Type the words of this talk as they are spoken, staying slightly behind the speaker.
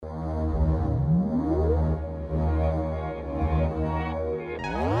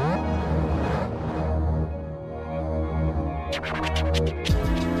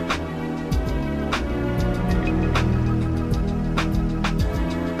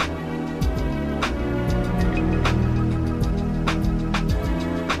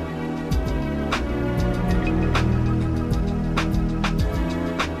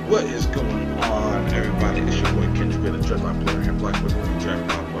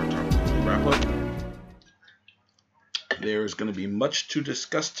There's going to be much to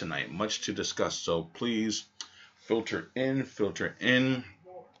discuss tonight, much to discuss. So please filter in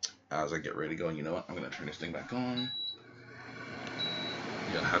as I get ready to go. And you know what? I'm going to turn this thing back on.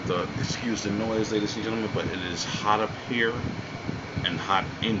 You'll have to excuse the noise, ladies and gentlemen, but it is hot up here and hot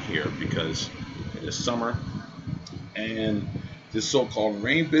in here because it is summer. And this so-called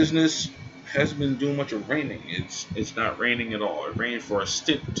rain business hasn't been doing much of raining. It's not raining at all. It rained for a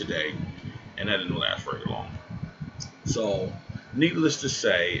stint today, and that didn't last very long. So, needless to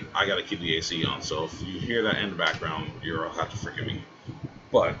say, I gotta keep the AC on. So if you hear that in the background, you'll have to forgive me.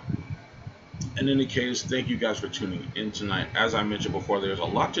 But in any case, thank you guys for tuning in tonight. As I mentioned before, there's a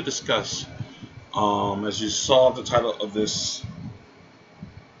lot to discuss. As you saw the title of this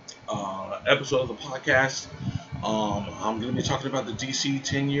episode of the podcast, I'm going to be talking about the DC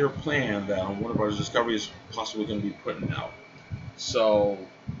 10-year plan that Warner Bros. Discovery is possibly going to be putting out. So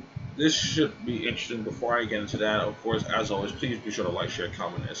this should be interesting. Before I get into that, of course, as always, please be sure to like, share,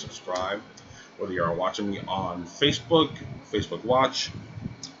 comment, and subscribe. Whether you are watching me on Facebook Watch,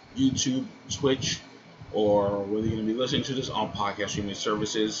 YouTube, Twitch, or whether you're going to be listening to this on podcast streaming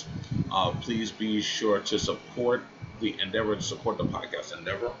services, please be sure to support the endeavor, to support the podcast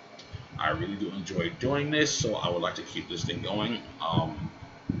endeavor. I really do enjoy doing this, so I would like to keep this thing going.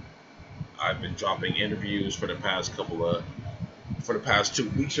 I've been dropping interviews for the past 2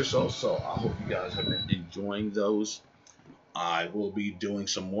 weeks or so, so I hope you guys have been enjoying those. I will be doing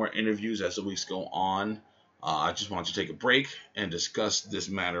some more interviews as the weeks go on. I just want to take a break and discuss this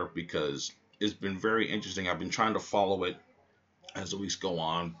matter because it's been very interesting. I've been trying to follow it as the weeks go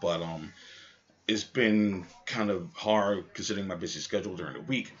on, but it's been kind of hard considering my busy schedule during the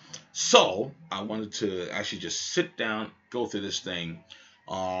week. So I wanted to actually just sit down, go through this thing.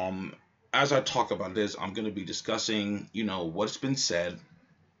 As I talk about this, I'm going to be discussing, what's been said.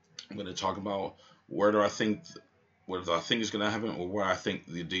 I'm going to talk about where do I think is going to happen, or where I think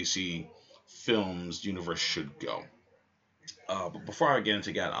the DC films universe should go. But before I get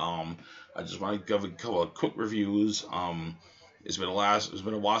into that, I just want to give a couple of quick reviews. It's been a while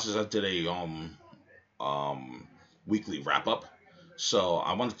since I did a weekly wrap up. So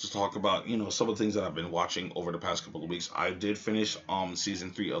I wanted to talk about, some of the things that I've been watching over the past couple of weeks. I did finish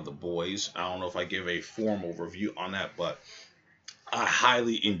season 3 of The Boys. I don't know if I give a formal review on that, but I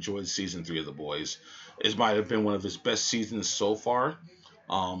highly enjoyed season 3 of The Boys. It might have been one of his best seasons so far.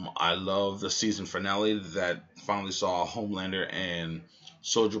 I love the season finale that finally saw Homelander and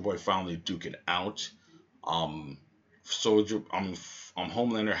Soldier Boy finally duke it out. Homelander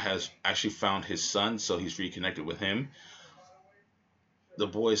has actually found his son, so he's reconnected with him. The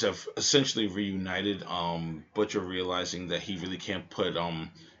boys have essentially reunited. Butcher realizing that he really can't put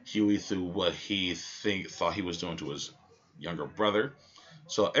Huey through what he thought he was doing to his younger brother.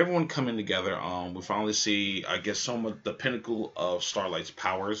 So everyone coming together. We finally see, I guess, some of the pinnacle of Starlight's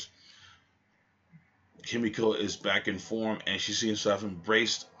powers. Kimiko is back in form, and she seems to have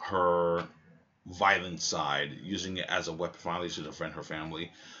embraced her violent side, using it as a weapon finally to defend her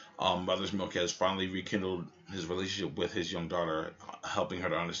family. Mother's Milk has finally rekindled his relationship with his young daughter, helping her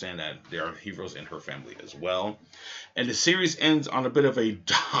to understand that there are heroes in her family as well. And the series ends on a bit of a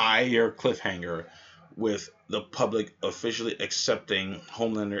dire cliffhanger, with the public officially accepting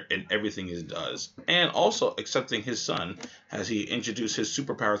Homelander in everything he does, and also accepting his son as he introduced his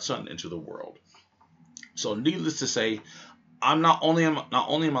superpowered son into the world. So, needless to say, not only am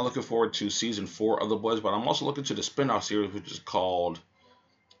I looking forward to season 4 of The Boys, but I'm also looking to the spin-off series, which is called,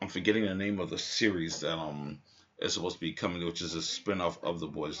 I'm forgetting the name of the series that is supposed to be coming, which is a spin-off of The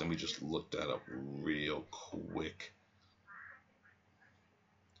Boys. Let me just look that up real quick.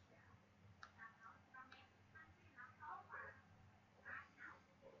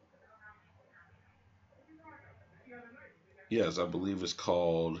 Yes, I believe it's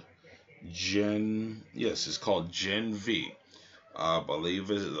called it's called Gen V. I believe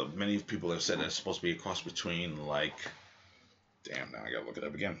many people have said that it's supposed to be a cross between, like, damn, now I gotta look it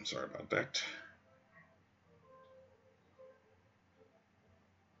up again. Sorry about that.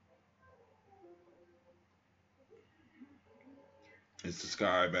 It's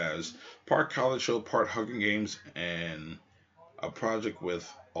described as part college show, part Hunger Games, and a project with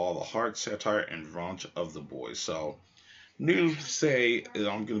all the heart, satire, and raunch of The Boys. So, needless to say,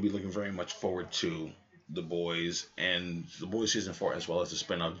 I'm going to be looking very much forward to The Boys and The Boys season 4, as well as the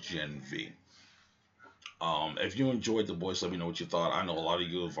spin-off Gen V. If you enjoyed The Boys, let me know what you thought. I know a lot of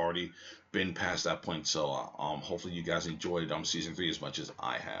you have already been past that point, so hopefully you guys enjoyed season 3 as much as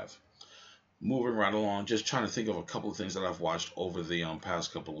I have. Moving right along, just trying to think of a couple of things that I've watched over the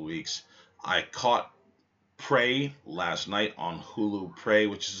past couple of weeks. I caught Prey last night on Hulu. Prey,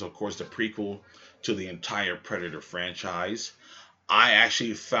 which is of course the prequel to the entire Predator franchise. I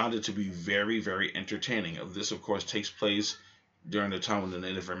actually found it to be very, very entertaining. This, of course, takes place during the time when the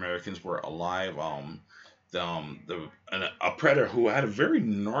Native Americans were alive. A predator who had a very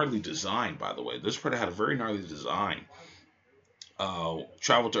gnarly design, by the way. This predator had a very gnarly design.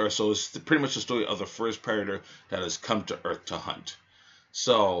 Traveled to Earth, so it's pretty much the story of the first predator that has come to Earth to hunt.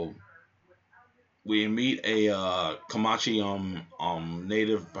 So we meet a Comanche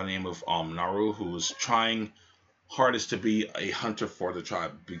native by the name of Naru, who is trying hardest to be a hunter for the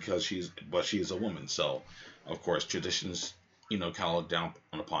tribe because she is a woman. So of course traditions, kind of look down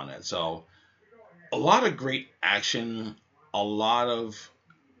upon that. So a lot of great action, a lot of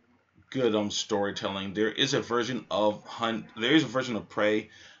good storytelling. There is a version of Prey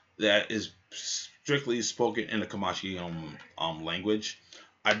that is strictly spoken in the Comanche language.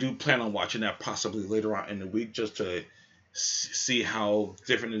 I do plan on watching that possibly later on in the week just to see how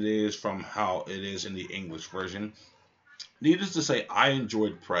different it is from how it is in the English version. Needless to say, I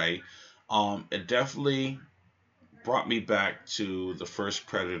enjoyed Prey. It definitely brought me back to the first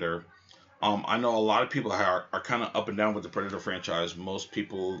Predator. I know a lot of people are kind of up and down with the Predator franchise. Most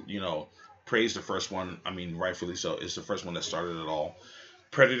people, praise the first one. I mean, rightfully so. It's the first one that started it all.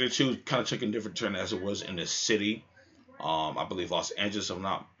 Predator 2 kind of took a different turn as it was in the city. I believe Los Angeles,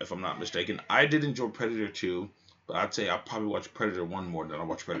 if I'm not mistaken. I did enjoy Predator 2, but I'd say I probably watched Predator 1 more than I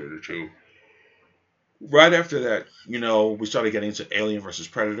watched Predator 2. Right after that, we started getting into Alien versus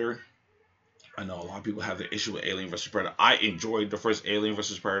Predator. I know a lot of people have the issue with Alien vs. Predator. I enjoyed the first Alien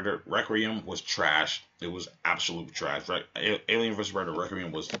vs. Predator. Requiem was trash. It was absolute trash. Right? Alien vs. Predator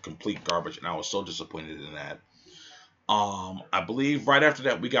Requiem was complete garbage, and I was so disappointed in that. I believe right after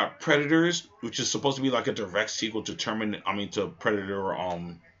that we got Predators, which is supposed to be like a direct sequel to Predator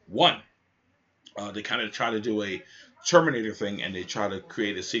 1. They kind of try to do a Terminator thing, and they try to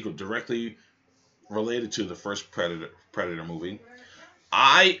create a sequel directly related to the first Predator movie.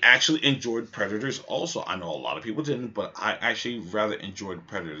 I actually enjoyed Predators also. I know a lot of people didn't, but I actually rather enjoyed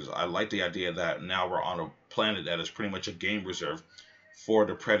Predators. I like the idea that now we're on a planet that is pretty much a game reserve for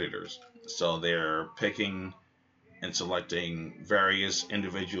the Predators. So they're picking and selecting various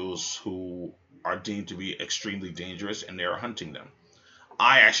individuals who are deemed to be extremely dangerous, and they're hunting them.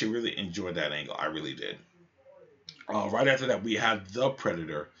 I actually really enjoyed that angle. I really did. Right after that, we had The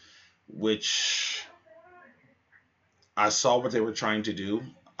Predator, which I saw what they were trying to do.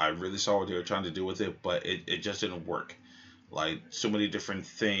 I really saw what they were trying to do with it, but it just didn't work. Like, so many different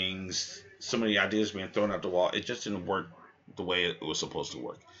things, so many ideas being thrown out the wall. It just didn't work the way it was supposed to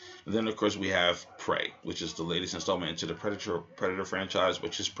work. And then, of course, we have Prey, which is the latest installment into the Predator franchise,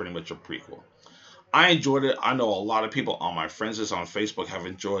 which is pretty much a prequel. I enjoyed it. I know a lot of people on my friends list on Facebook have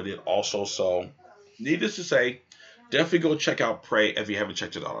enjoyed it also. So, needless to say, definitely go check out Prey if you haven't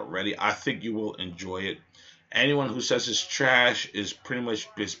checked it out already. I think you will enjoy it. Anyone who says it's trash is pretty much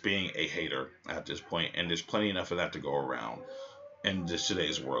just being a hater at this point, and there's plenty enough of that to go around in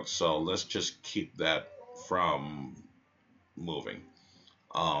today's world. So let's just keep that from moving.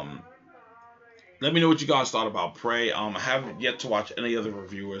 Let me know what you guys thought about Prey. I haven't yet to watch any other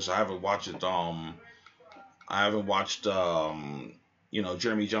reviewers. I haven't watched it. I haven't watched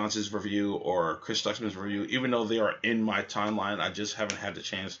Jeremy Johnson's review or Chris Stuxman's review, even though they are in my timeline. I just haven't had the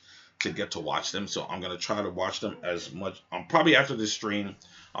chance to get to watch them, so I'm going to try to watch them as much. Probably after this stream,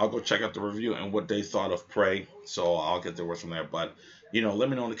 I'll go check out the review and what they thought of Prey, so I'll get the words from there. But, let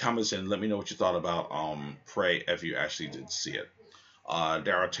me know in the comments and let me know what you thought about Prey if you actually did see it.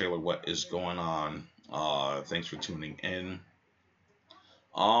 Dara Taylor, what is going on? Thanks for tuning in.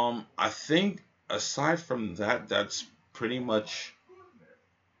 I think aside from that, that's pretty much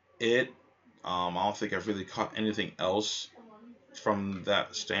it. I don't think I've really caught anything else from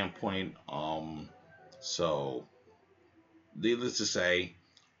that standpoint. So needless to say,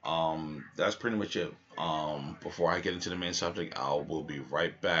 that's pretty much it. Before I get into the main subject, I will be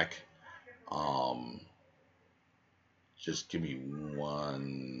right back. Just give me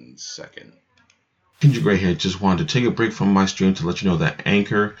 1 second. Kendra Gray here. Just wanted to take a break from my stream to let you know that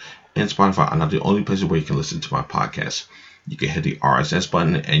Anchor and Spotify are not the only places where you can listen to my podcast. You can hit the RSS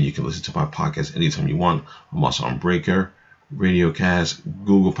button and you can listen to my podcast anytime you want. I'm also on Breaker, Radiocast,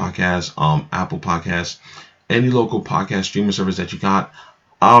 Google Podcasts, Apple Podcasts, any local podcast streaming service that you got.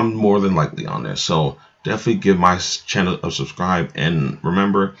 I'm more than likely on there. So definitely give my channel a subscribe. And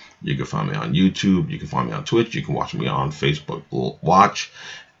remember, you can find me on YouTube. You can find me on Twitch. You can watch me on Facebook Watch.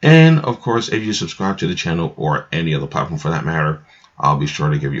 And of course, if you subscribe to the channel or any other platform for that matter, I'll be sure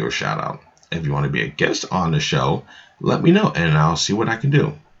to give you a shout out. If you want to be a guest on the show, let me know and I'll see what I can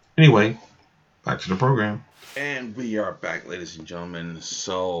do. Anyway, back to the program. And we are back, ladies and gentlemen.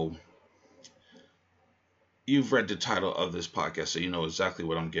 So, you've read the title of this podcast, so you know exactly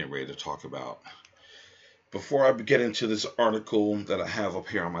what I'm getting ready to talk about. Before I get into this article that I have up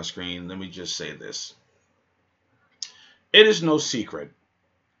here on my screen, let me just say this. It is no secret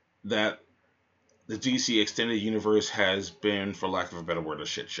that the DC Extended Universe has been, for lack of a better word, a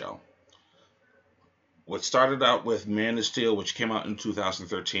shit show. What started out with Man of Steel, which came out in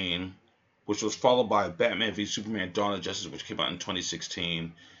 2013, which was followed by Batman v Superman: Dawn of Justice, which came out in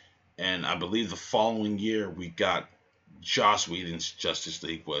 2016, and I believe the following year we got Joss Whedon's Justice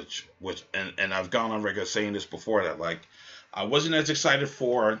League, and I've gone on record saying this before, that like I wasn't as excited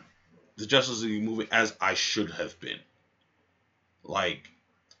for the Justice League movie as I should have been. Like,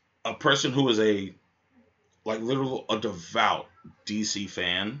 a person who is a literal a devout DC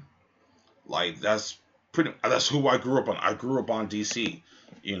fan, like that's who I grew up on. I grew up on DC.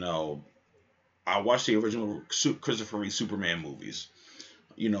 You know, I watched the original Christopher Reeve Superman movies.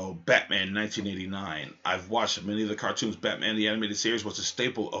 You know, Batman 1989. I've watched many of the cartoons. Batman the Animated Series was a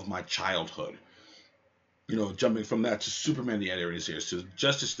staple of my childhood. You know, jumping from that to Superman the Animated Series to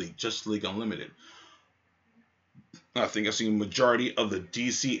Justice League Unlimited. I think I've seen the majority of the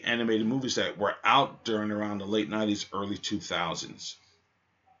DC animated movies that were out during around the late 90s, early 2000s.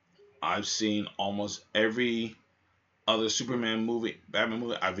 I've seen almost every other Superman movie, Batman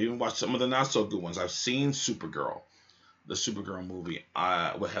movie. I've even watched some of the not so good ones. I've seen Supergirl, the Supergirl movie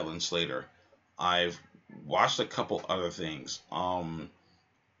with Helen Slater. I've watched a couple other things. I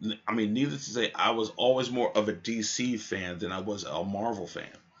mean, needless to say, I was always more of a DC fan than I was a Marvel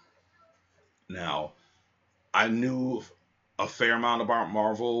fan. Now, I knew a fair amount about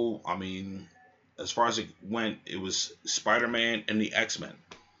Marvel. I mean, as far as it went, it was Spider-Man and the X-Men.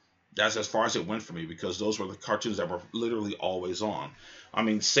 That's as far as it went for me, because those were the cartoons that were literally always on. I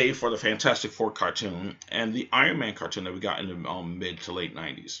mean, save for the Fantastic Four cartoon and the Iron Man cartoon that we got in the mid to late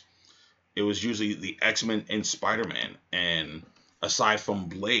 90s. It was usually the X-Men and Spider-Man. And aside from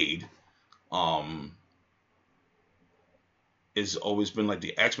Blade, it's always been like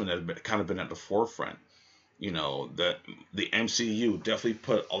the X-Men that have kind of been at the forefront. You know, the MCU definitely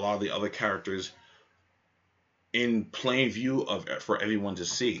put a lot of the other characters in plain view for everyone to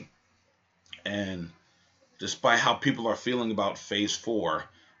see. And despite how people are feeling about Phase 4,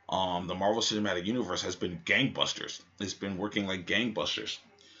 the Marvel Cinematic Universe has been gangbusters. It's been working like gangbusters.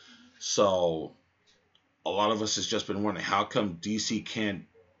 So a lot of us has just been wondering, how come DC can't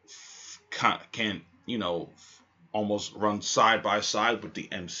almost run side by side with the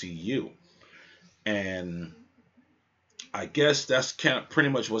MCU? And I guess that's kind of pretty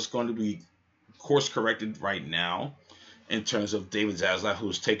much what's going to be course corrected right now, in terms of David Zaslav,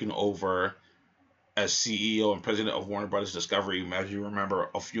 who's taken over as CEO and president of Warner Brothers Discovery. As you remember,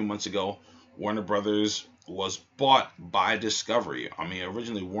 a few months ago, Warner Brothers was bought by Discovery. I mean,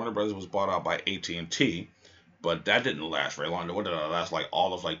 originally Warner Brothers was bought out by AT&T, but that didn't last very long. What did it last, like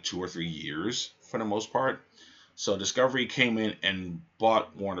all of like 2 or 3 years for the most part? So Discovery came in and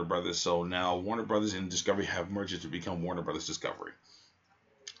bought Warner Brothers. So now Warner Brothers and Discovery have merged to become Warner Brothers Discovery.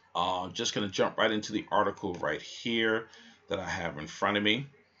 Just going to jump right into the article right here that I have in front of me.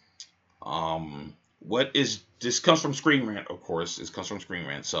 This comes from Screen Rant, of course. This comes from Screen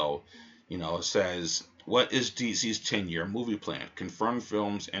Rant. So, it says, what is DC's 10-year movie plan? Confirmed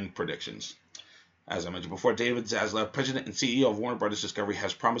films and predictions. As I mentioned before, David Zaslav, president and CEO of Warner Brothers Discovery,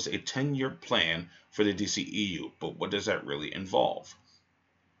 has promised a 10-year plan for the DCEU. But what does that really involve?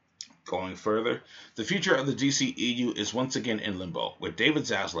 Going further, the future of the DCEU is once again in limbo, with David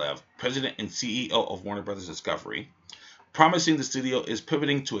Zaslav, president and CEO of Warner Brothers Discovery, promising the studio is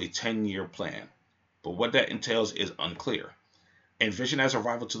pivoting to a 10-year plan. But what that entails is unclear. Envisioned as a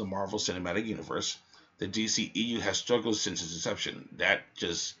rival to the Marvel Cinematic Universe, the DCEU has struggled since its inception.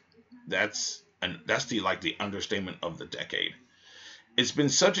 That's the understatement of the decade. It's been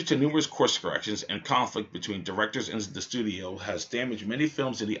subject to numerous course corrections, and conflict between directors and the studio has damaged many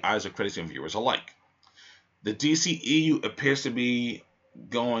films in the eyes of critics and viewers alike. The DCEU appears to be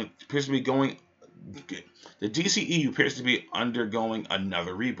undergoing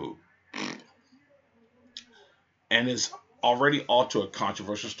another reboot, and is already off to a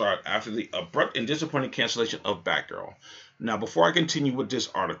controversial start after the abrupt and disappointing cancellation of Batgirl. Now, before I continue with this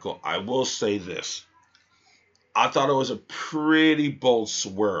article, I will say this. I thought it was a pretty bold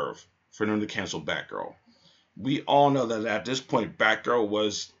swerve for them to cancel Batgirl. We all know that at this point, Batgirl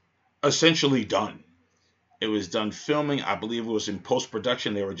was essentially done. It was done filming. I believe it was in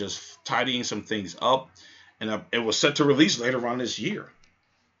post-production. They were just tidying some things up. And it was set to release later on this year.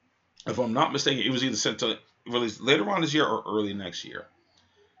 If I'm not mistaken, it was either set to release later on this year or early next year.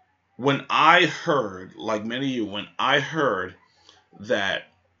 When I heard, like many of you, when I heard that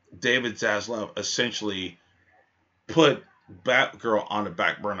David Zaslav essentially put Batgirl on the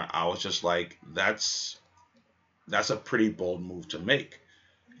back burner, I was just like, that's a pretty bold move to make.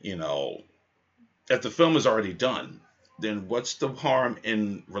 You know, if the film is already done, then what's the harm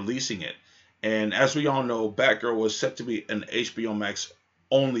in releasing it? And as we all know, Batgirl was set to be an HBO Max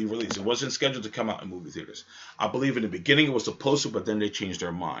only release. It wasn't scheduled to come out in movie theaters. I believe in the beginning it was supposed to, but then they changed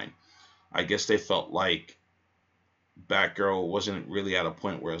their mind. I guess they felt like Batgirl wasn't really at a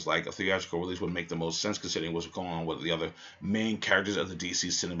point where it's like a theatrical release would make the most sense considering what's going on with the other main characters of the DC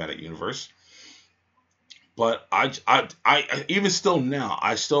cinematic universe. But even still now,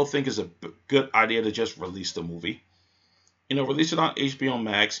 I still think it's a good idea to just release the movie. Release it on HBO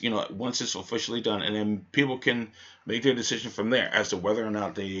Max, once it's officially done, and then people can make their decision from there as to whether or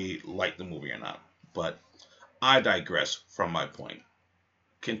not they like the movie or not. But I digress from my point.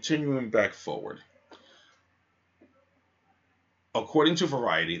 Continuing back forward. According to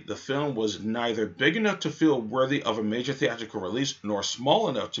Variety, the film was neither big enough to feel worthy of a major theatrical release nor small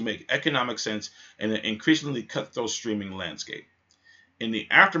enough to make economic sense in an increasingly cutthroat streaming landscape. In the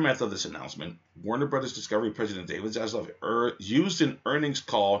aftermath of this announcement, Warner Bros. Discovery president David Zaslav used an earnings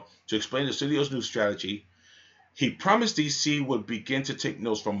call to explain the studio's new strategy. He promised DC would begin to take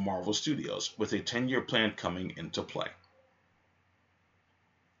notes from Marvel Studios, with a 10-year plan coming into play.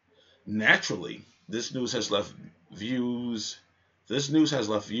 Naturally, this news has left viewers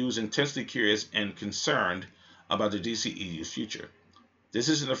intensely curious and concerned about the DCEU's future. This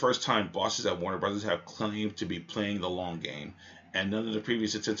isn't the first time bosses at Warner Bros. Have claimed to be playing the long game, and none of the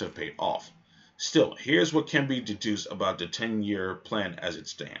previous attempts have paid off. Still, here's what can be deduced about the 10-year plan as it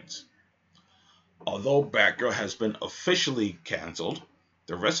stands. Although Batgirl has been officially cancelled,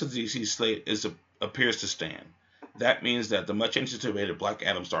 the rest of the DC slate appears to stand. That means that the much anticipated Black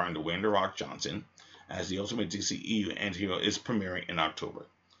Adam starring Dwayne "The Rock" Johnson as the Ultimate DCEU anti-hero is premiering in October.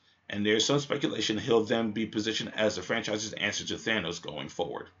 And there's some speculation he'll then be positioned as the franchise's answer to Thanos going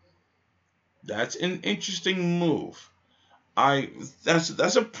forward. That's an interesting move.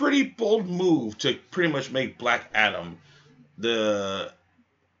 That's a pretty bold move to pretty much make Black Adam the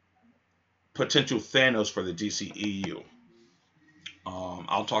potential Thanos for the DCEU.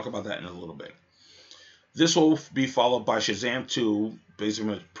 I'll talk about that in a little bit. This will be followed by Shazam 2,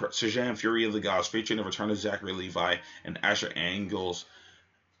 basically Shazam Fury of the Gods, featuring the return of Zachary Levi and Asher Angle's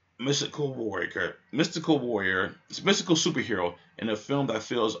mystical superhero in a film that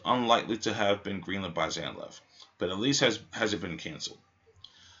feels unlikely to have been greenlit by Zaslav, but at least hasn't been canceled.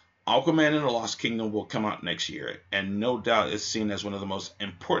 Aquaman and the Lost Kingdom will come out next year, and no doubt is seen as one of the most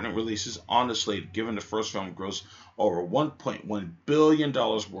important releases on the slate, given the first film grossed over $1.1 billion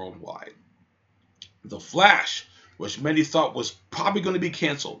worldwide. The Flash, which many thought was probably going to be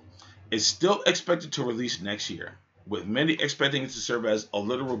canceled, is still expected to release next year, with many expecting it to serve as a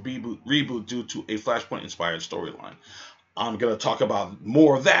literal reboot due to a Flashpoint-inspired storyline. I'm going to talk about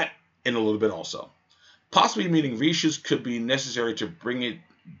more of that in a little bit also. Possibly meaning reshoots could be necessary to bring it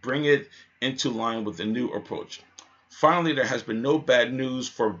into line with the new approach. Finally, there has been no bad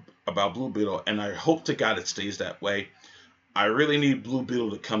news about Blue Beetle, and I hope to God it stays that way. I really need Blue Beetle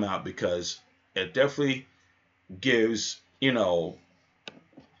to come out because it definitely gives, it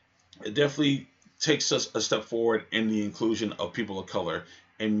definitely takes us a step forward in the inclusion of people of color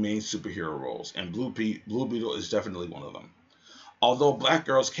in main superhero roles, and Blue Beetle is definitely one of them. Although Black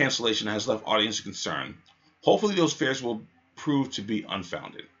Girl's cancellation has left audiences concerned, hopefully those fears will prove to be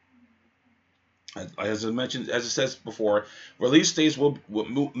unfounded. As I mentioned, as it says before, release dates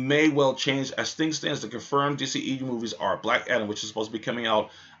may well change. As things stand, the confirmed DCEU movies are Black Adam, which is supposed to be coming out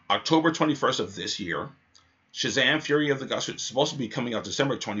October 21st of this year. Shazam Fury of the Gods is supposed to be coming out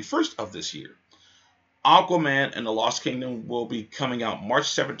December 21st of this year. Aquaman and the Lost Kingdom will be coming out March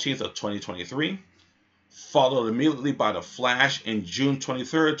 17th of 2023, followed immediately by The Flash in June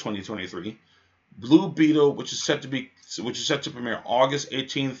 23rd, 2023. Blue Beetle, which is set to premiere August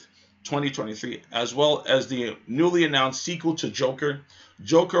 18th, 2023, as well as the newly announced sequel to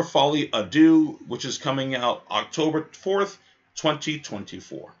Joker Folie à Deux, which is coming out October 4th,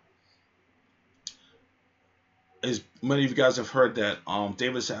 2024. As many of you guys have heard that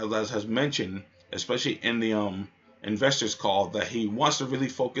David Zaslav has mentioned, especially in the investors call, that he wants to really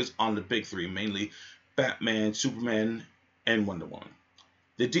focus on the big three, mainly Batman, Superman, and Wonder Woman.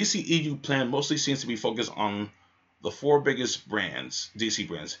 The DCEU plan mostly seems to be focused on the four biggest DC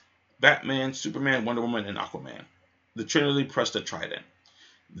brands, Batman, Superman, Wonder Woman, and Aquaman. The Trinity pressed the trident.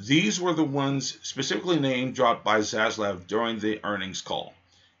 These were the ones specifically name dropped by Zaslav during the earnings call.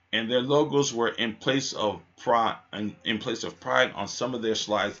 and their logos were in place of pride on some of their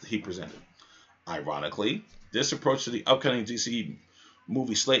slides that he presented. Ironically, this approach to the upcoming DC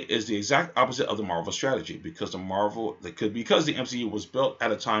movie slate is the exact opposite of the Marvel strategy because the MCU was built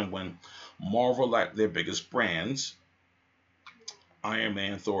at a time when Marvel lacked their biggest brands, Iron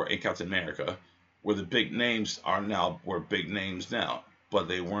Man, Thor, and Captain America, where the big names were big names now, but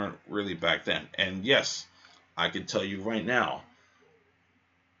they weren't really back then. And yes, I can tell you right now,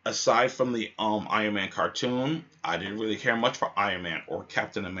 aside from the Iron Man cartoon, I didn't really care much for Iron Man or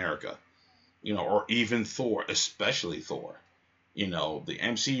Captain America, or even Thor, especially Thor. The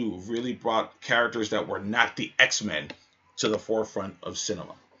MCU really brought characters that were not the X-Men to the forefront of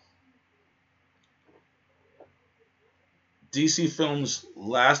cinema. DC Films'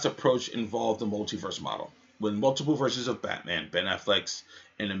 last approach involved the multiverse model, with multiple versions of Batman, Ben Affleck's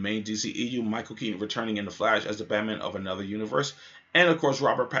in the main DCEU, Michael Keaton returning in The Flash as the Batman of another universe, and of course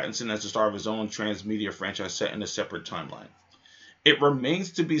Robert Pattinson as the star of his own transmedia franchise set in a separate timeline. It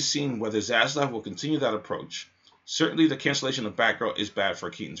remains to be seen whether Zaslav will continue that approach. Certainly the cancellation of Batgirl is bad for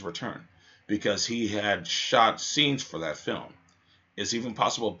Keaton's return, because he had shot scenes for that film. It's even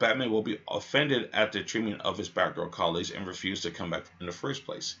possible Batman will be offended at the treatment of his Batgirl colleagues and refuse to come back in the first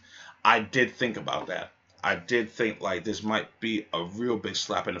place. I did think about that. I did think like this might be a real big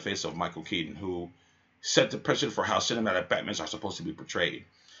slap in the face of Michael Keaton, who set the precedent for how cinematic Batmans are supposed to be portrayed.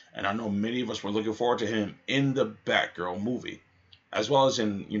 And I know many of us were looking forward to him in the Batgirl movie, as well as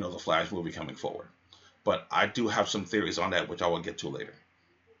in, the Flash movie coming forward. But I do have some theories on that, which I will get to later.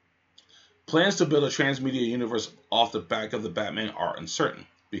 Plans to build a transmedia universe off the back of the Batman are uncertain,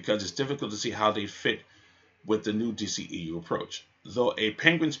 because it's difficult to see how they fit with the new DCEU approach. Though a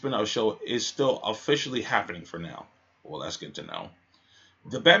Penguin spin-off show is still officially happening for now. Well, that's good to know.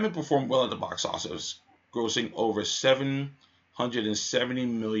 The Batman performed well at the box office, grossing over $770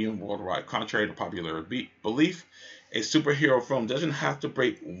 million worldwide. Contrary to popular belief, a superhero film doesn't have to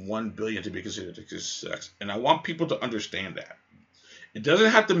break $1 billion to be considered a success. And I want people to understand that. It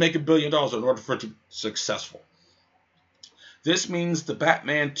doesn't have to make $1 billion in order for it to be successful. This means the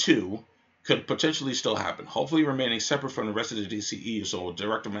Batman 2 could potentially still happen, hopefully remaining separate from the rest of the DCEU so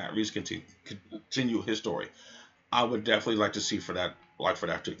director Matt Reeves can continue his story. I would definitely like to see for that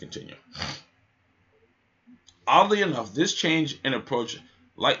to continue. Oddly enough, this change in approach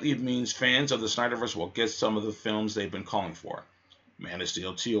likely means fans of the Snyderverse will get some of the films they've been calling for. Man of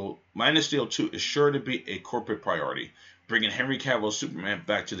Steel 2 is sure to be a corporate priority, bringing Henry Cavill's Superman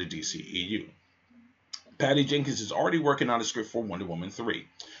back to the DCEU. Patty Jenkins is already working on a script for Wonder Woman 3,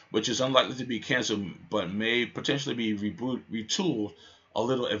 which is unlikely to be canceled, but may potentially be retooled a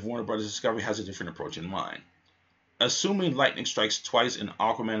little if Warner Bros. Discovery has a different approach in mind. Assuming Lightning Strikes Twice in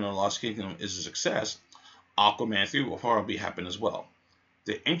Aquaman and the Lost Kingdom is a success, Aquaman 3 will probably happen as well.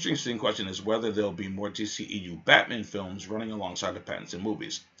 The interesting question is whether there will be more DCEU Batman films running alongside the Pattinson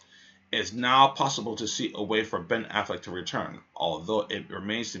movies. It's now possible to see a way for Ben Affleck to return, although it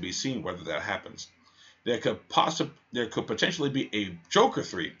remains to be seen whether that happens. There could potentially be a Joker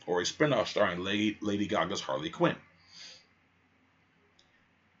 3 or a spin-off starring Lady Gaga's Harley Quinn.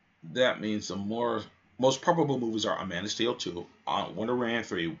 That means the most probable movies are A Man of Steel 2, Wonder Woman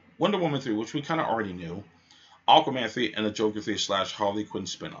 3, which we kind of already knew, Aquaman 3, and the Joker 3 / Harley Quinn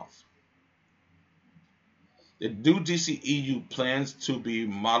spin-off. The new DCEU plans to be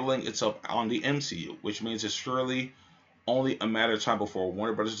modeling itself on the MCU, which means it's surely only a matter of time before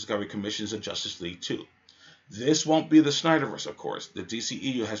Warner Bros. Discovery commissions a Justice League 2. This won't be the Snyderverse, of course. The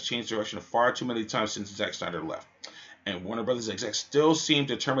DCEU has changed direction far too many times since Zack Snyder left, and Warner Bros. Execs still seem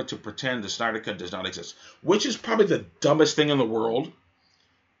determined to pretend the Snyder Cut does not exist, which is probably the dumbest thing in the world.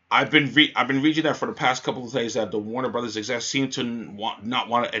 I've been reading that for the past couple of days, that the Warner Brothers execs seem to not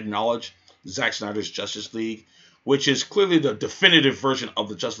want to acknowledge Zack Snyder's Justice League, which is clearly the definitive version of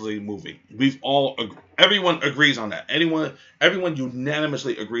the Justice League movie. Everyone agrees on that. Everyone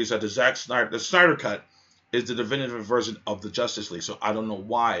unanimously agrees that the Snyder Cut is the definitive version of the Justice League. So I don't know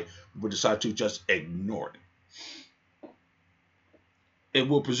why we decide to just ignore it. It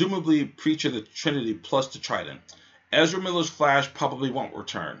will presumably feature the Trinity plus the Trident. Ezra Miller's Flash probably won't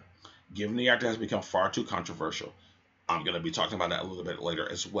return, given the actor has become far too controversial. I'm going to be talking about that a little bit later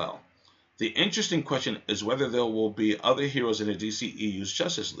as well. The interesting question is whether there will be other heroes in the DCEU's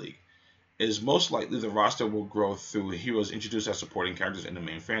Justice League. It is most likely the roster will grow through heroes introduced as supporting characters in the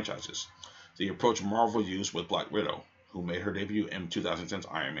main franchises. The approach Marvel used with Black Widow, who made her debut in 2010's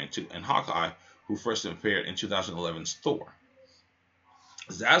Iron Man 2, and Hawkeye, who first appeared in 2011's Thor.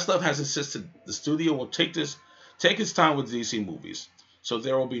 Zaslav has insisted the studio will take its time with DC movies, so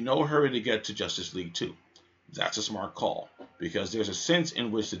there will be no hurry to get to Justice League 2. That's a smart call, because there's a sense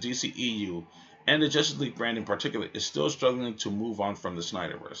in which the DCEU and the Justice League brand in particular is still struggling to move on from the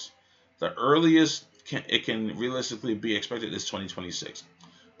Snyderverse. The earliest it can realistically be expected is 2026,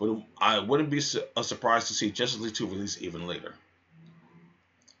 but I wouldn't be a surprise to see Justice League 2 release even later.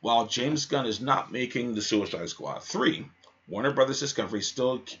 While James Gunn is not making the Suicide Squad 3, Warner Brothers Discovery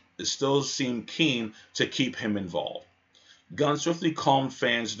still seem keen to keep him involved. Gunn swiftly calmed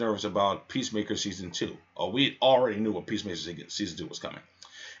fans' nerves about Peacemaker Season 2. Oh, we already knew what Peacemaker Season 2 was coming,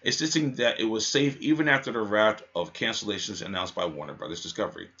 insisting that it was safe even after the raft of cancellations announced by Warner Brothers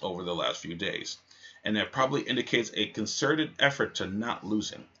Discovery over the last few days. And that probably indicates a concerted effort to not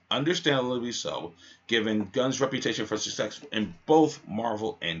lose him. Understandably so, given Gunn's reputation for success in both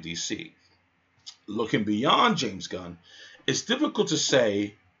Marvel and DC. Looking beyond James Gunn, it's difficult to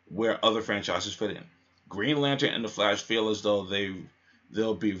say where other franchises fit in. Green Lantern and The Flash feel as though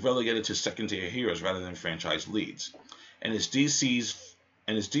they'll be relegated to second-tier heroes rather than franchise leads. And as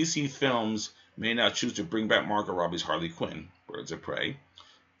DC films may not choose to bring back Margot Robbie's Harley Quinn, Birds of Prey,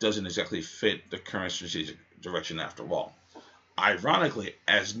 doesn't exactly fit the current strategic direction after all. Ironically,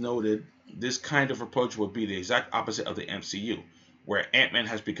 as noted, this kind of approach would be the exact opposite of the MCU, where Ant-Man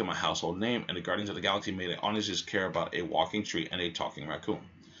has become a household name and the Guardians of the Galaxy made it honest care about a walking tree and a talking raccoon.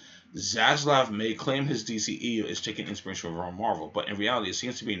 Zaslav may claim his DCEU is taking inspiration from Marvel, but in reality it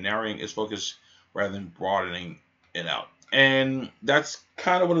seems to be narrowing its focus rather than broadening it out. And that's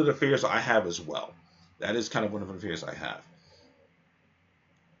kind of one of the fears I have as well. That is kind of one of the fears I have.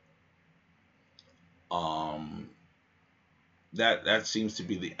 That seems to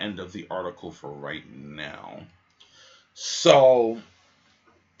be the end of the article for right now. So,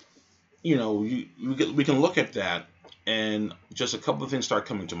 we can look at that, and just a couple of things start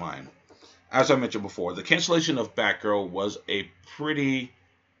coming to mind. As I mentioned before, the cancellation of Batgirl was a pretty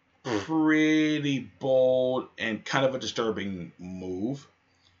bold and kind of a disturbing move.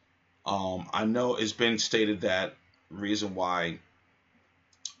 I know it's been stated that reason why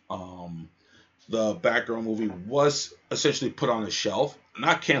the Batgirl movie was essentially put on the shelf,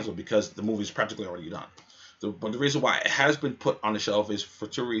 not canceled because the movie is practically already done. But the reason why it has been put on the shelf is for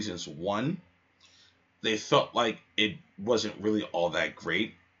two reasons. One, they felt like it wasn't really all that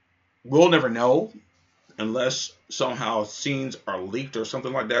great. We'll never know unless somehow scenes are leaked or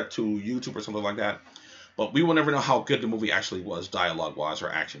something like that to YouTube or something like that. But we will never know how good the movie actually was, dialogue-wise or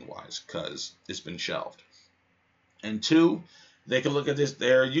action-wise, because it's been shelved. And two, they can look at this.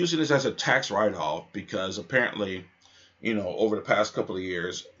 They're using this as a tax write-off because apparently, over the past couple of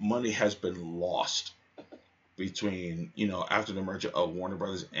years, money has been lost between, after the merger of Warner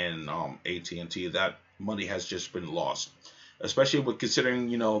Brothers and AT&T. That money has just been lost, especially with considering,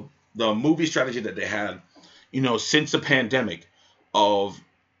 the movie strategy that they had, since the pandemic of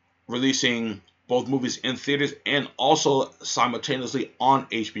releasing both movies in theaters and also simultaneously on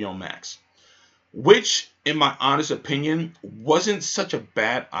HBO Max, which, in my honest opinion, wasn't such a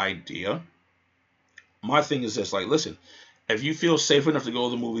bad idea. My thing is this, listen, if you feel safe enough to go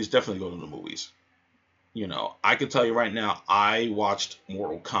to the movies, definitely go to the movies. I can tell you right now, I watched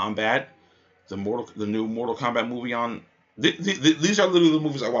Mortal Kombat, the new Mortal Kombat movie on. These are literally the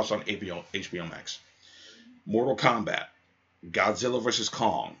movies I watched on HBO Max. Mortal Kombat, Godzilla vs.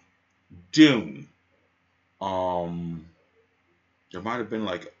 Kong, Dune. There might have been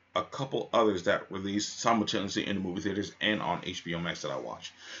a couple others that released simultaneously in the movie theaters and on HBO Max that I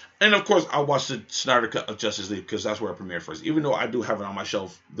watched. And of course, I watched the Snyder Cut of Justice League because that's where it premiered first. Even though I do have it on my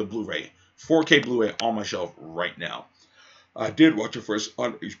shelf, the Blu-ray, 4K Blu-ray on my shelf right now. I did watch it first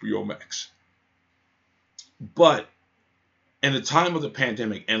on HBO Max. But in the time of the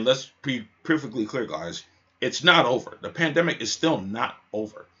pandemic, and let's be perfectly clear, guys, it's not over. The pandemic is still not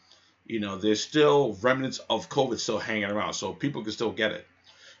over. There's still remnants of COVID still hanging around, so people can still get it.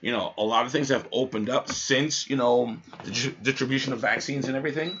 A lot of things have opened up since, the distribution of vaccines and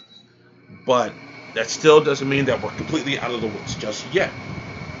everything. But that still doesn't mean that we're completely out of the woods just yet.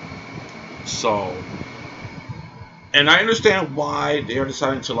 So, and I understand why they're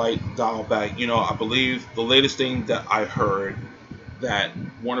deciding to dial back. I believe the latest thing that I heard that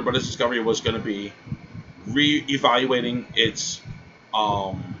Warner Brothers Discovery was going to be re-evaluating its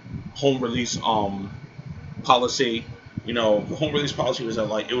home release policy. The home release policy was that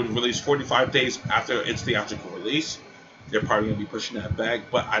it would release 45 days after its theatrical release. They're probably going to be pushing that back,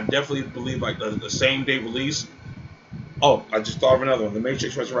 but I definitely believe the same day release. Oh, I just thought of another one. The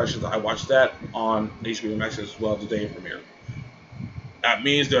Matrix Resurrections. I watched that on HBO Max as well the day it premiered. That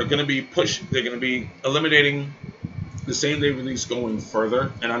means they're going to be They're going to be eliminating the same day release going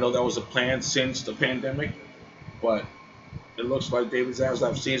further. And I know that was a plan since the pandemic, but it looks like David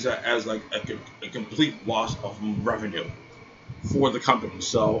Zaslav sees that as like a complete loss of revenue for the company.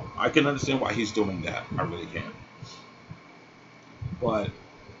 So I can understand why he's doing that. I really can. But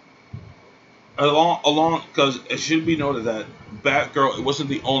along because it should be noted that Batgirl, it wasn't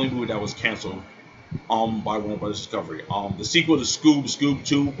the only movie that was canceled by Warner Brothers Discovery. The sequel to Scoob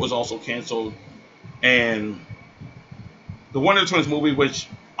 2 was also canceled, and the Wonder Twins movie, which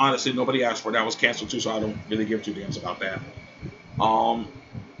honestly nobody asked for, that was canceled too, so I don't really give two damns about that.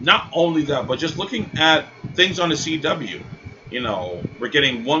 Not only that, but just looking at things on the CW, we're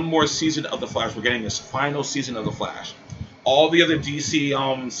getting one more season of The Flash. We're getting this final season of The Flash. All the other DC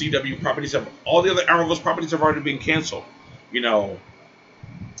CW properties all the other Arrowverse properties have already been canceled.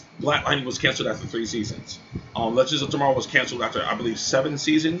 Black Lightning was canceled after 3 seasons. Legends of Tomorrow was canceled after, I believe, 7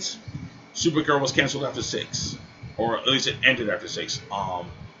 seasons. Supergirl was canceled after 6, or at least it ended after 6.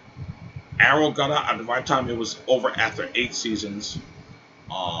 Arrow got out at the right time; it was over after 8 seasons.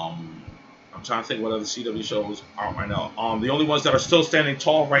 I'm trying to think what other CW shows are right now. The only ones that are still standing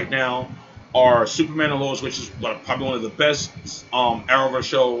tall right now are Superman and Lois, which is probably one of the best Arrowverse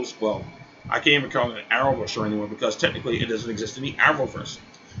shows. Well, I can't even call it an Arrowverse show anymore because technically it doesn't exist in the Arrowverse.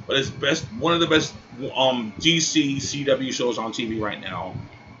 But it's one of the best DC CW shows on TV right now.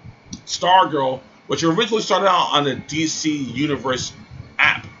 Stargirl, which originally started out on the DC Universe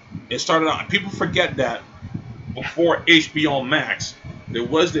app. It started out, people forget that before HBO Max, there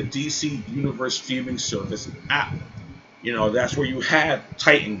was the DC Universe streaming service app. That's where you had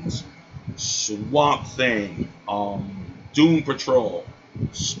Titans, Swamp Thing, Doom Patrol,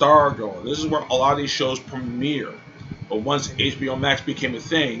 Stargirl. This is where a lot of these shows premiere. But once HBO Max became a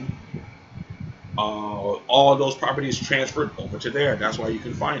thing, all those properties transferred over to there. That's why you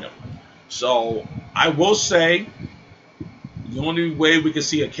can find them. So I will say the only way we can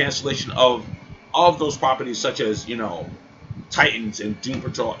see a cancellation of those properties, such as Titans and Doom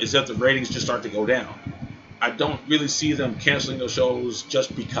Patrol, is that the ratings just start to go down. I don't really see them canceling those shows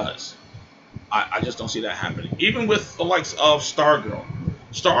just because. I just don't see that happening. Even with the likes of Stargirl,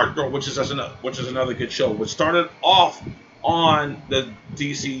 which is another good show, which started off on the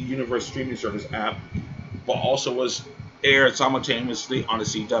DC Universe streaming service app, but also was aired simultaneously on the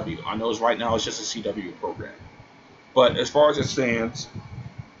CW. I know right now it's just a CW program, but as far as it stands,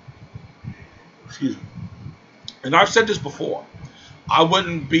 excuse me, and I've said this before, I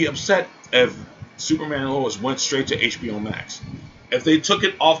wouldn't be upset if Superman and Lois went straight to HBO Max. If they took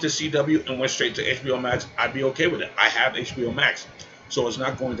it off the CW and went straight to HBO Max, I'd be okay with it. I have HBO Max, so it's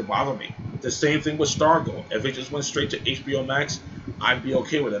not going to bother me. The same thing with Stargirl. If it just went straight to HBO Max, I'd be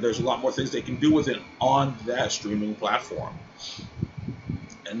okay with it. There's a lot more things they can do with it on that streaming platform.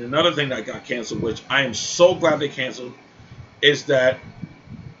 And another thing that got canceled, which I am so glad they canceled, is that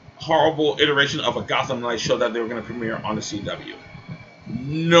horrible iteration of a Gotham Knights show that they were going to premiere on the CW.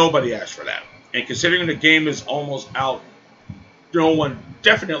 Nobody asked for that. And considering the game is almost out, no one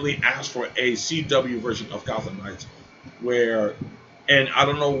definitely asked for a CW version of Gotham Knights. And I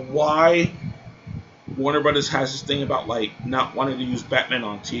don't know why Warner Brothers has this thing about not wanting to use Batman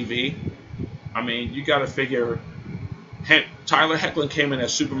on TV. I mean, you got to figure Tyler Hoechlin came in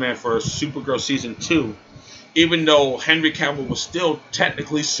as Superman for Supergirl season 2, even though Henry Cavill was still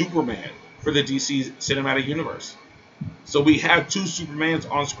technically Superman for the DC Cinematic Universe. So we had 2 Supermans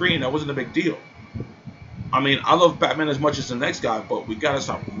on screen. That wasn't a big deal. I mean, I love Batman as much as the next guy, but we gotta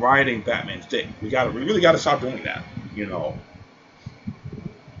stop riding Batman's dick. We really gotta stop doing that.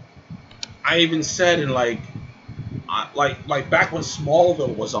 I even said in like back when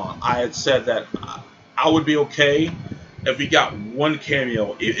Smallville was on, I had said that I would be okay if we got one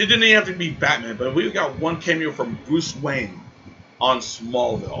cameo. It didn't even have to be Batman, but if we got one cameo from Bruce Wayne on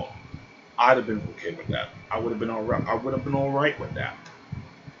Smallville, I'd have been okay with that. I would have been all right. I would have been all right with that.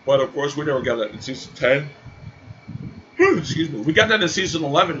 But of course, we never got that in season 10. Excuse me. We got that in season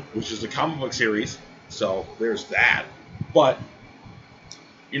 11, which is the comic book series. So there's that. But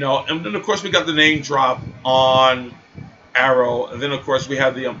and then of course we got the name drop on Arrow, and then of course we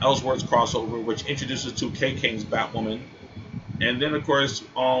have the Elseworlds crossover, which introduces to Kay King's Batwoman, and then of course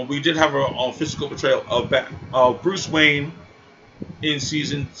we did have a physical portrayal of Bruce Wayne in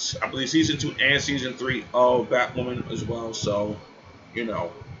season 2 and season 3 of Batwoman as well. So and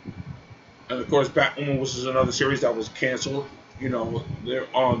of course Batwoman was another series that was canceled.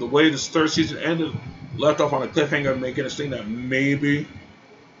 The way this 3rd season ended, left off on a cliffhanger, making us think that maybe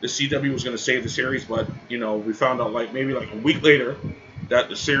the CW was going to save the series, but we found out maybe a week later that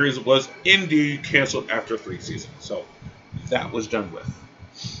the series was indeed canceled after 3 seasons. So that was done with.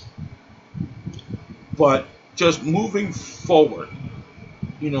 But just moving forward,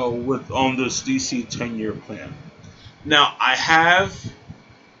 with on this DC 10-year plan, Now I have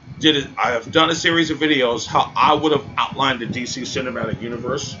done a series of videos how I would have outlined the DC Cinematic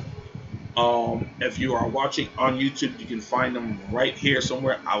Universe. If you are watching on YouTube, you can find them right here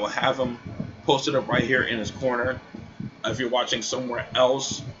somewhere. I will have them posted up right here in his corner. If you're watching somewhere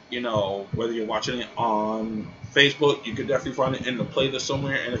else, whether you're watching it on Facebook, you could definitely find it in the playlist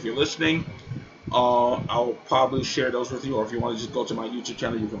somewhere. And if you're listening, I'll probably share those with you. Or if you want to just go to my YouTube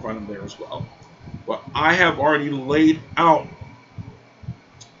channel, you can find them there as well. But I have already laid out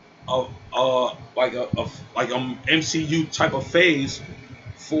like a MCU type of phase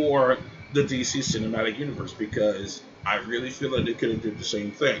for the DC Cinematic Universe because I really feel that they could have did the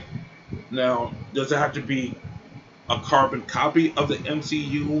same thing. Now, does it have to be a carbon copy of the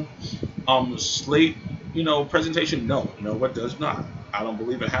MCU slate, presentation? No, it does not. I don't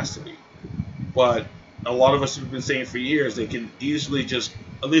believe it has to be. But a lot of us have been saying for years they can easily just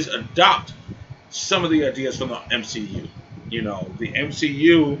at least adopt some of the ideas from the MCU. The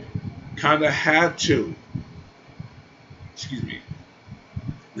MCU kind of had to. Excuse me.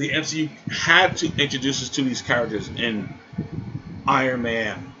 The MCU had to introduce us to these characters in Iron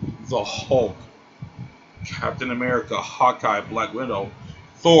Man, the Hulk, Captain America, Hawkeye, Black Widow,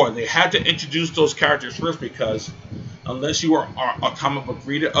 Thor. They had to introduce those characters first because unless you are a comic book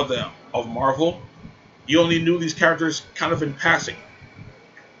reader of Marvel, you only knew these characters kind of in passing.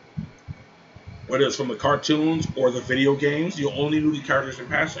 Whether it's from the cartoons or the video games, you only knew the characters in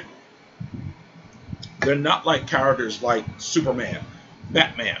passing. They're not like characters like Superman,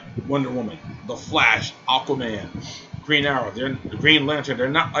 Batman, Wonder Woman, The Flash, Aquaman, Green Arrow, Green Lantern. They're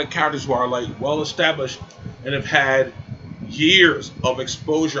not like characters who are like well established and have had years of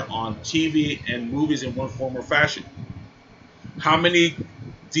exposure on TV and movies in one form or fashion. How many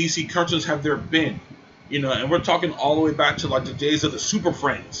DC cartoons have there been? And we're talking all the way back to like the days of the Super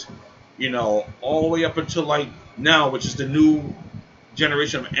Friends, all the way up until like now, which is the new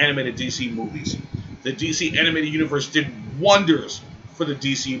generation of animated DC movies. The DC animated universe did wonders for the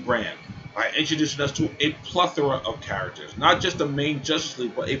DC brand by introducing us to a plethora of characters, not just the main Justice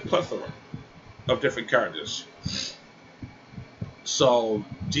League, but a plethora of different characters. So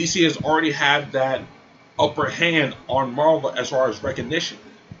DC has already had that upper hand on Marvel as far as recognition.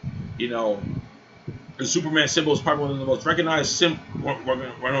 The Superman symbol is probably one of the most recognized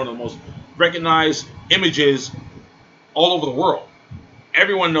one of the most recognized images all over the world.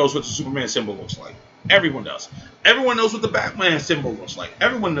 Everyone knows what the Superman symbol looks like. Everyone does. Everyone knows what the Batman symbol looks like.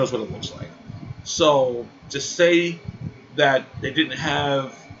 Everyone knows what it looks like. So to say that they didn't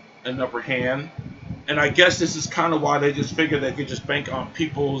have an upper hand, and I guess this is kind of why they just figured they could just bank on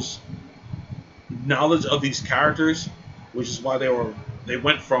people's knowledge of these characters, which is why they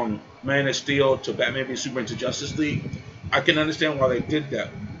went from Man of Steel to Batman v Superman to Justice League. I can understand why they did that,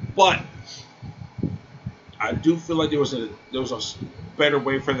 but I do feel like there was a better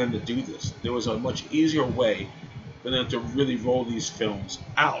way for them to do this. There was a much easier way for them to really roll these films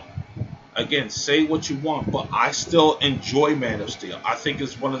out. Again, say what you want, but I still enjoy Man of Steel. I think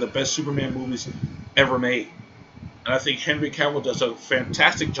it's one of the best Superman movies ever made. And I think Henry Cavill does a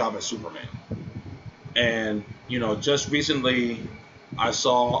fantastic job as Superman. And, just recently I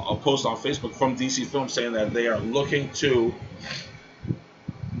saw a post on Facebook from DC Films saying that they are looking to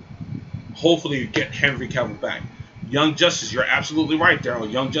hopefully get Henry Cavill back. Young Justice, you're absolutely right, Daryl.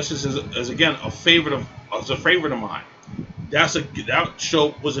 Young Justice is again a favorite of mine. That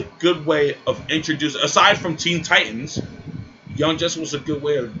show was a good way of introducing, aside from Teen Titans, Young Justice was a good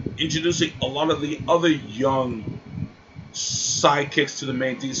way of introducing a lot of the other young sidekicks to the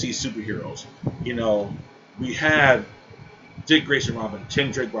main DC superheroes. We had Dick Grayson Robin,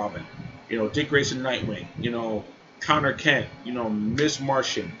 Tim Drake Robin, Dick Grayson Nightwing, Connor Kent, Miss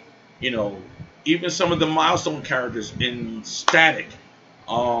Martian, even some of the milestone characters in Static,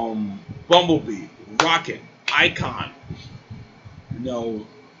 Bumblebee, Rocket, Icon.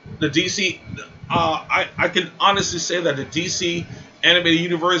 The DC, I can honestly say that the DC animated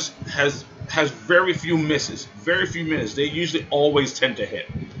universe has very few misses, very few minutes. They usually always tend to hit.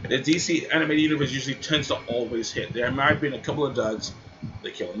 The DC animated universe usually tends to always hit. There might have been a couple of duds,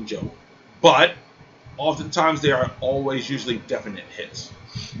 The Killing Joke, but oftentimes they are always usually definite hits.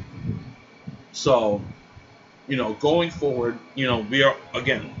 So, going forward, we are,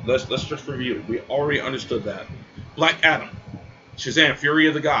 again, let's just review. We already understood that. Black Adam, Shazam, Fury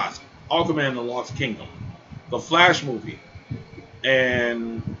of the Gods, Aquaman and the Lost Kingdom, the Flash movie,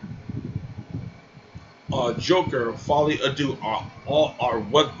 and Joker, Folly Ado are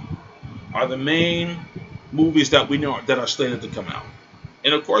what are the main movies that we know that are slated to come out.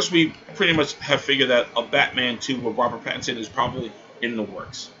 And of course, we pretty much have figured that a Batman 2 with Robert Pattinson is probably in the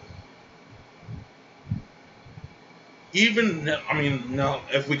works. even I mean, now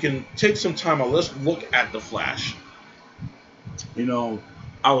if we can take some time, let's look at the Flash. You know,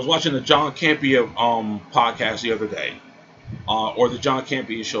 I was watching the John Campea podcast the other day, or the John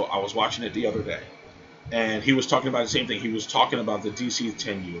Campea show. I was watching it the other day, and he was talking about the same thing. He was talking about the DC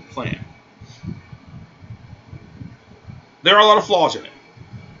 10-year plan. There are a lot of flaws in it.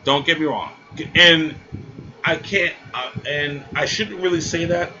 Don't get me wrong, and I can't, and I shouldn't really say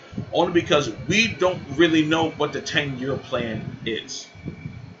that only because we don't really know what the 10-year plan is.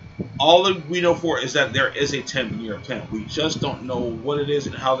 All that we know for is that there is a 10-year plan. We just don't know what it is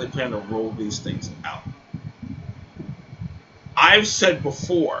and how they plan to roll these things out. I've said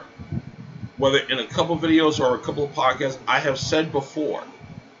before, whether in a couple of videos or a couple of podcasts, I have said before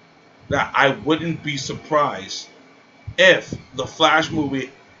that I wouldn't be surprised if the Flash movie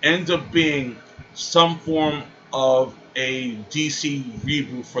ends up being some form of a DC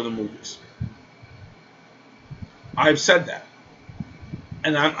reboot for the movies. I've said that.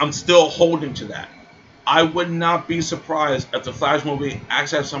 And I'm still holding to that. I would not be surprised if the Flash movie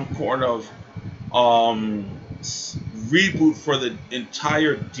acts as some kind of reboot for the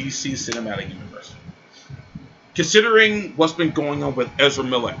entire DC cinematic universe. Considering what's been going on with Ezra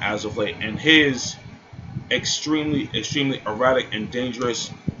Miller as of late and his extremely erratic and dangerous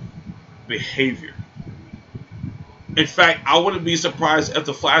behavior. In fact, I wouldn't be surprised if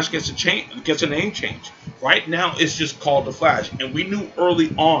the Flash gets a name change. Right now, it's just called the Flash, and we knew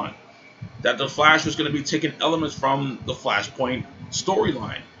early on that the Flash was going to be taking elements from the Flashpoint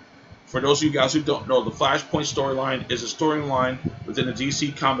storyline. For those of you guys who don't know, the Flashpoint storyline is a storyline within the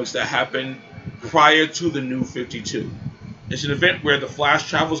DC comics that happened prior to the New 52. It's an event where the Flash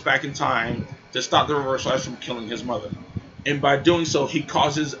travels back in time to stop the Reverse Flash from killing his mother. And by doing so, he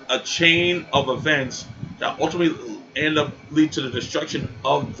causes a chain of events that ultimately lead to the destruction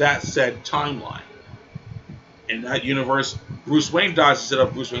of that said timeline. In that universe, Bruce Wayne dies instead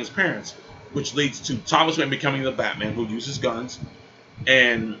of Bruce Wayne's parents, which leads to Thomas Wayne becoming the Batman who uses guns,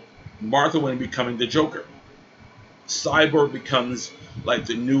 and Martha Wayne becoming the Joker. Cyborg becomes like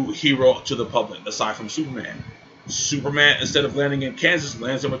the new hero to the public, aside from Superman. Superman, instead of landing in Kansas,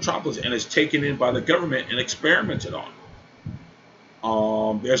 lands in Metropolis and is taken in by the government and experimented on.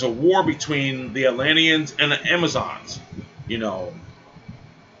 There's a war between the Atlanteans and the Amazons.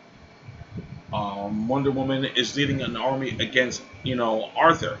 Wonder Woman is leading an army against,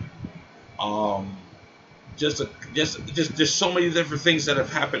 Arthur. Just there's so many different things that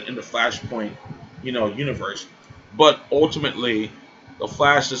have happened in the Flashpoint, universe. But ultimately, the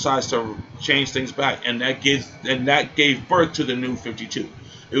Flash decides to change things back, and that gave birth to the New 52.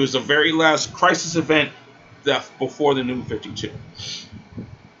 It was the very last crisis event that before the New 52.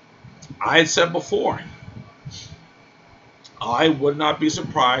 I had said before, I would not be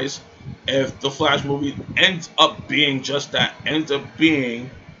surprised if the Flash movie ends up being just that, ends up being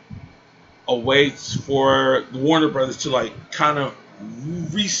a way for Warner Brothers to kind of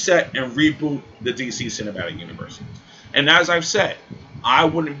reset and reboot the DC cinematic universe. And as I've said, I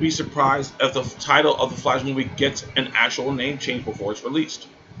wouldn't be surprised if the title of the Flash movie gets an actual name change before it's released.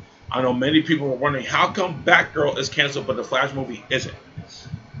 I know many people were wondering how come Batgirl is canceled but the Flash movie isn't.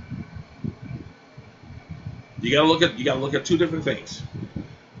 You gotta look at two different things.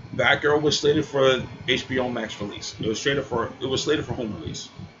 Batgirl was slated for HBO Max release. It was slated for home release.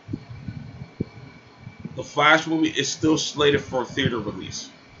 The Flash movie is still slated for theater release.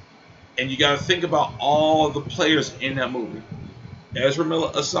 And you gotta think about all the players in that movie. Ezra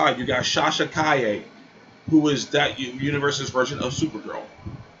Miller aside, you got Sasha Calle, who is that universe's version of Supergirl.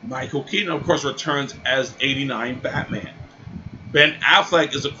 Michael Keaton, of course, returns as '89 Batman. Ben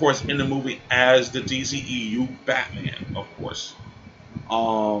Affleck is, of course, in the movie as the DCEU Batman, of course.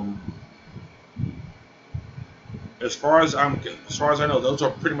 As far as I know, those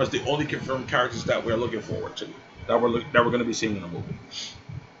are pretty much the only confirmed characters that we're looking forward to, that we're going to be seeing in the movie.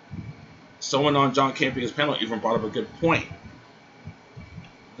 Someone on John Campea's panel even brought up a good point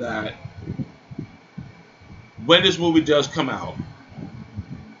that when this movie does come out,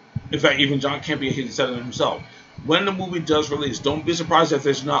 in fact, even John Campea said it himself, when the movie does release, don't be surprised if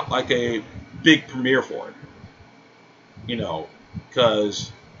there's not like a big premiere for it.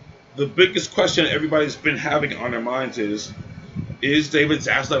 Because the biggest question everybody's been having on their minds is David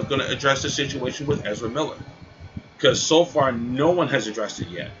Zaslav going to address the situation with Ezra Miller? Because so far, no one has addressed it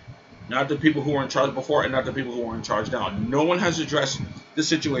yet. Not the people who were in charge before and not the people who are in charge now. No one has addressed the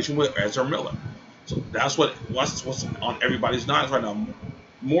situation with Ezra Miller. So that's what's on everybody's minds right now.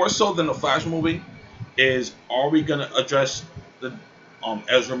 More so than the Flash movie is, are we going to address the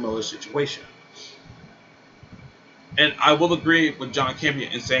Ezra Miller situation? And I will agree with John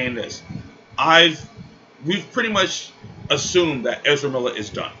Campea in saying this. I've we've pretty much assumed that Ezra Miller is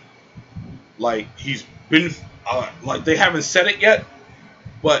done. Like he's been, like they haven't said it yet,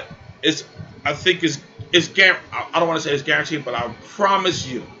 but it's, I think it's I don't want to say it's guaranteed, but I promise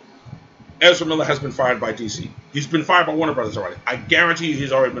you, Ezra Miller has been fired by DC. He's been fired by Warner Brothers already. I guarantee you,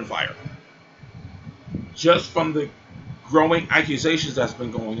 he's already been fired. Just from the growing accusations that's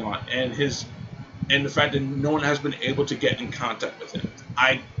been going on, and the fact that no one has been able to get in contact with him.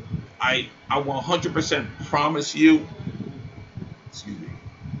 I 100% promise you, excuse me,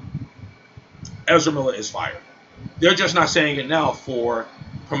 Ezra Miller is fired. They're just not saying it now for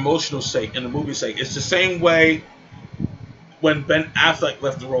promotional sake and the movie's sake. It's the same way when Ben Affleck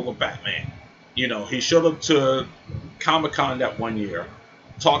left the role of Batman. You know, he showed up to Comic-Con that one year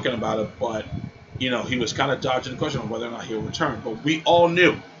talking about it, but, you know, he was kind of dodging the question of whether or not he'll return. But we all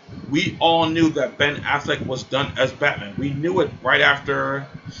knew that Ben Affleck was done as Batman. We knew it right after,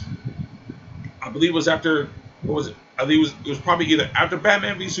 I believe it was after, what was it? I think it was probably either after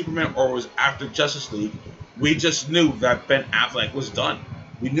Batman v Superman or it was after Justice League. We just knew that Ben Affleck was done.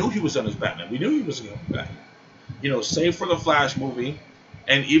 We knew he was done as Batman. We knew he was going to be back. You know, save for the Flash movie.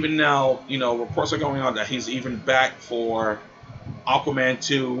 And even now, you know, reports are going on that he's even back for Aquaman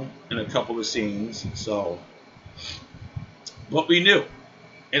 2 in a couple of scenes. So, but we knew.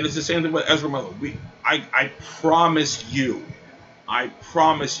 And it's the same thing with Ezra Miller. I promise you,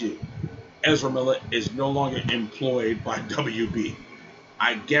 Ezra Miller is no longer employed by WB.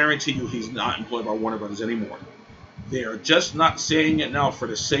 I guarantee you he's not employed by Warner Brothers anymore. They are just not saying it now for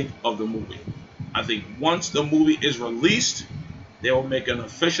the sake of the movie. I think once the movie is released, they will make an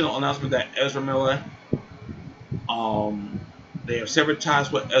official announcement that Ezra Miller, they have severed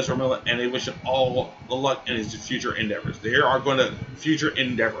ties with Ezra Miller, and they wish him all the luck in his future endeavors. They are going to future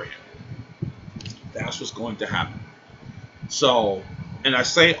endeavor him. That's what's going to happen. So, and I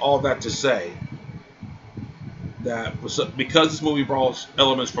say all that to say that because this movie borrows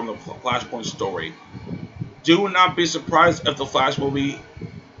elements from the Flashpoint story, do not be surprised if the Flash movie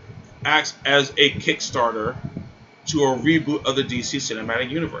acts as a Kickstarter to a reboot of the DC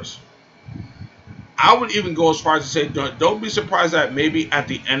Cinematic Universe. I would even go as far as to say, don't be surprised that maybe at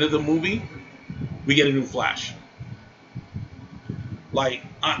the end of the movie, we get a new Flash. Like,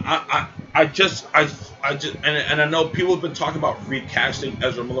 I just, and I know people have been talking about recasting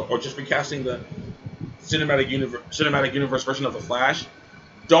Ezra Miller or just recasting the cinematic universe version of the Flash.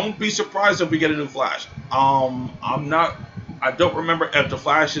 Don't be surprised if we get a new Flash. I don't remember if the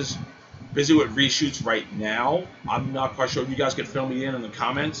Flash is busy with reshoots right now. I'm not quite sure if you guys can fill me in the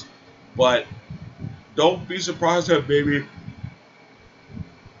comments, but don't be surprised that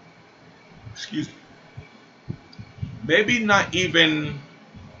maybe not even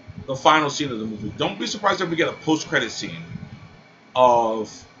the final scene of the movie. Don't be surprised if we get a post-credit scene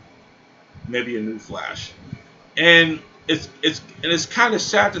of maybe a new Flash. And it's kind of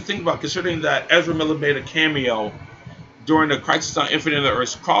sad to think about, considering that Ezra Miller made a cameo during the Crisis on Infinite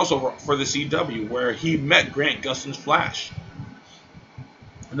Earths crossover for the CW, where he met Grant Gustin's Flash.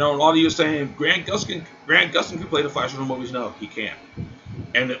 I know a lot of you are saying Grant Gustin can play the Flash in the movies. No, he can't.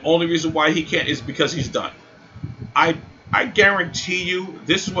 And the only reason why he can't is because he's done. I guarantee you,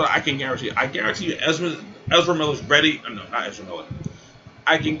 this is what I can guarantee. I guarantee you Ezra Miller's ready. No, not Ezra Miller.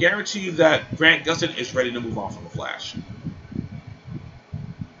 I can guarantee you that Grant Gustin is ready to move on from the Flash.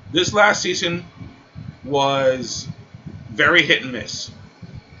 This last season was very hit and miss.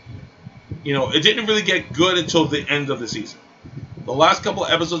 You know, it didn't really get good until the end of the season. The last couple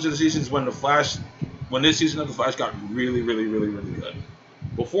of episodes of the season is when this season of the Flash got really, really, really, really good.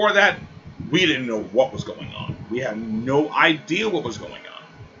 Before that, we didn't know what was going on. We had no idea what was going on.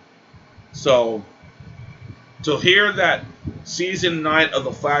 So, to hear that season 9 of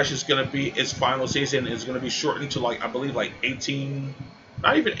The Flash is going to be its final season, is going to be shortened to, I believe 18,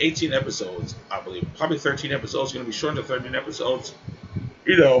 not even 18 episodes, I believe. Probably 13 episodes, going to be shortened to 13 episodes.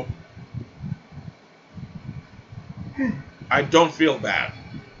 You know, I don't feel bad.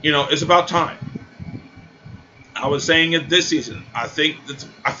 You know, it's about time. I was saying it this season. I think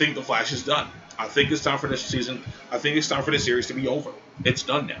The Flash is done. I think it's time for this season. I think it's time for this series to be over. It's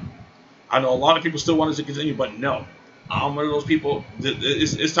done now. I know a lot of people still want it to continue, but no. I'm one of those people.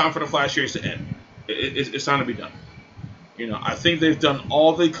 It's time for the Flash series to end. It's time to be done. You know, I think they've done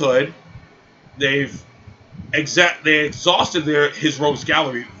all they could. They exhausted his rogues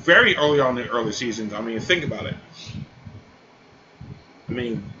gallery very early on in the early seasons. I mean, think about it. I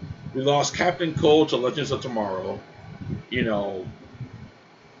mean, we lost Captain Cold to Legends of Tomorrow. You know,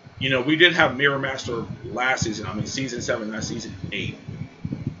 we did have Mirror Master last season. I mean, season 7, not season 8.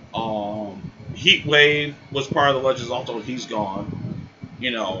 Heatwave was part of the Legends, although he's gone.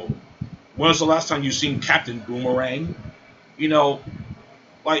 You know, When was the last time you seen Captain Boomerang? You know,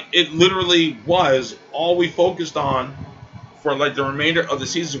 like it literally was all we focused on for like the remainder of the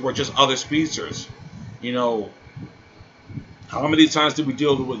season were just other speedsters. You know, how many times did we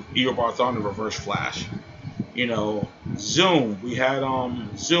deal with Eobard Thawne and Reverse Flash? You know, Zoom. We had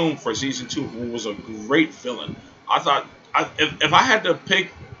Zoom for season 2, who was a great villain. I thought if I had to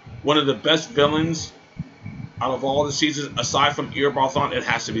pick one of the best villains out of all the seasons, aside from Eobard Thawne, it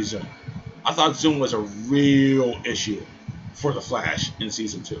has to be Zoom. I thought Zoom was a real issue for the Flash in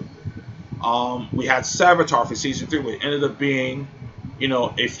season 2. We had Savitar for season 3, which ended up being, you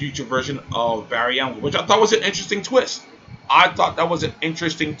know, a future version of Barry Allen, which I thought was an interesting twist. I thought that was an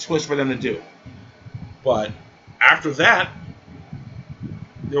interesting twist for them to do. But after that,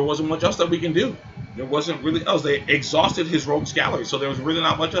 there wasn't much else that we can do. There wasn't really else. They exhausted his rogues gallery, so there was really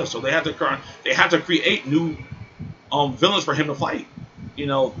not much else. So they had to create new villains for him to fight. You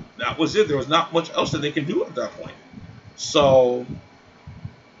know, that was it. There was not much else that they can do at that point. So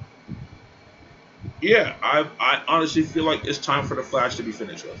yeah, I honestly feel like it's time for the Flash to be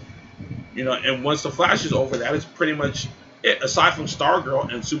finished with. You know, and once the Flash is over, that is pretty much it. Aside from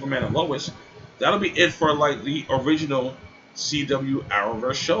Stargirl and Superman and Lois, that'll be it for like the original CW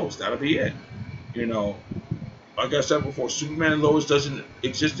Arrowverse shows. That'll be it. You know, like I said before, Superman and Lois doesn't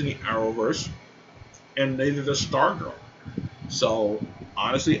exist in the Arrowverse, and neither does Stargirl. So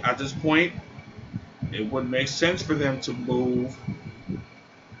honestly, at this point, it would make sense for them to move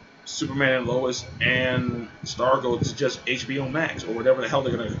Superman and Lois and Stargirl to just HBO Max or whatever the hell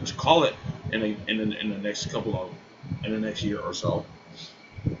they're gonna call it in the next year or so.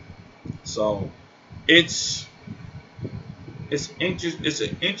 So it's an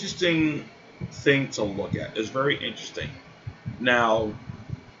interesting thing to look at. It's very interesting. Now,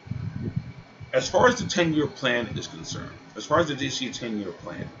 as far as the 10-year plan is concerned, as far as the DC 10-year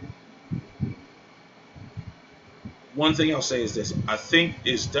plan, one thing I'll say is this: I think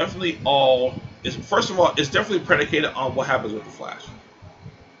it's definitely first of all, it's definitely predicated on what happens with the Flash.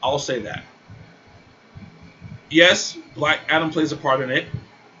 I'll say that. Yes, Black Adam plays a part in it.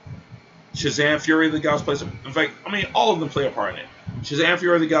 Shazam, Fury of the Gods plays. In fact, I mean, all of them play a part in it. Shazam,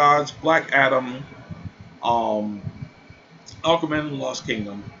 Fury of the Gods, Black Adam, Aquaman and the Lost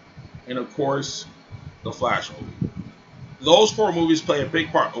Kingdom, and of course, the Flash movie. Those 4 movies play a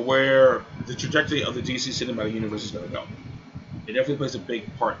big part of where the trajectory of the DC Cinematic Universe is going to go. It definitely plays a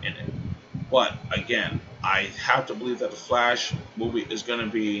big part in it. But again, I have to believe that the Flash movie is going to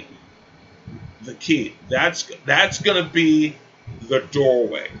be the key. That's going to be the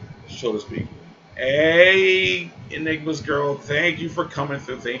doorway, so to speak. Hey, Enigma's girl, thank you for coming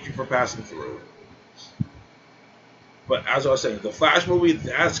through. Thank you for passing through. But as I was saying, the Flash movie,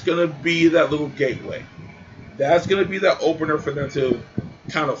 that's going to be that little gateway. That's going to be that opener for them to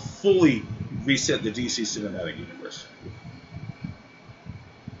kind of fully reset the DC Cinematic Universe.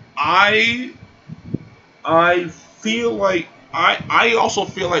 I feel like I also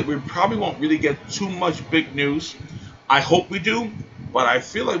feel like we probably won't really get too much big news. I hope we do, but I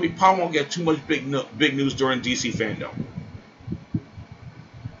feel like we probably won't get too much big news during DC Fandom.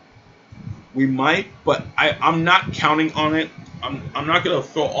 We might, but I'm not counting on it. I'm not going to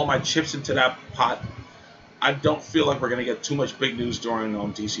throw all my chips into that pot. I don't feel like we're going to get too much big news during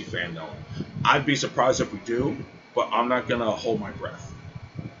DC Fandom. I'd be surprised if we do, but I'm not going to hold my breath.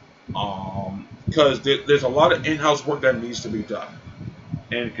 Because there's a lot of in-house work that needs to be done.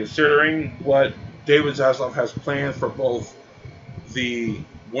 And considering what David Zaslav has planned for both the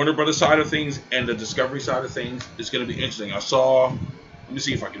Warner Brothers side of things and the Discovery side of things, it's going to be interesting. Let me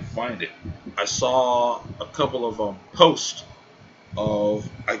see if I can find it. I saw a couple of posts of,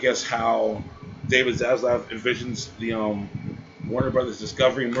 I guess, how David Zaslav envisions the Warner Brothers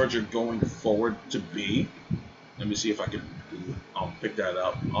Discovery merger going forward to be. Let me see if I can pick that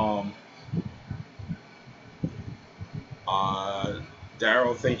up.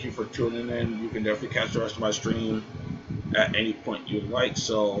 Daryl, thank you for tuning in. You can definitely catch the rest of my stream at any point you'd like.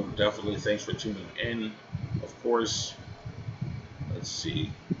 So definitely thanks for tuning in. Of course, let's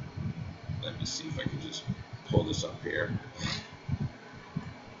see. Let me see if I can just pull this up here.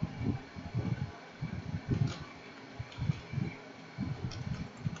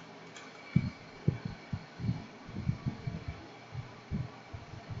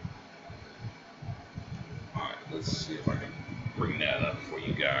 Alright, let's see if I can bring that up for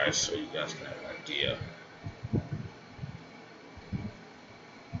you guys so you guys can have an idea.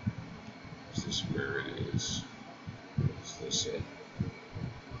 Is this where it is? Is this it?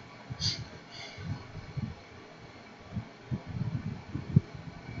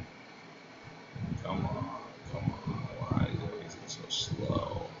 Come on. Why is everything so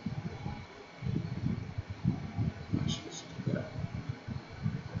slow?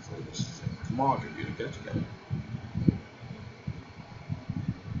 Come on, computer, get it together.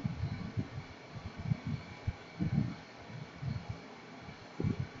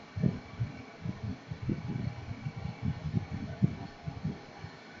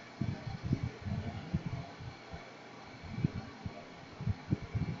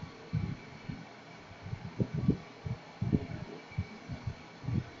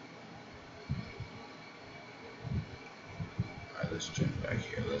 Alright, let's jump back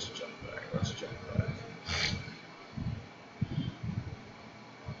here. Let's jump back. Let's jump back.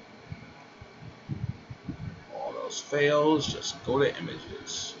 All those fails, just go to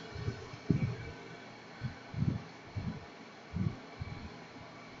images.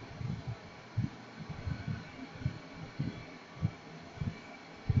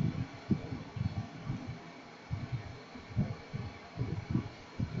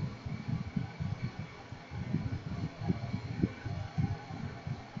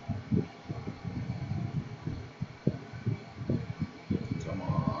 Come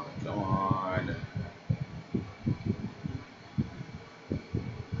on, come on.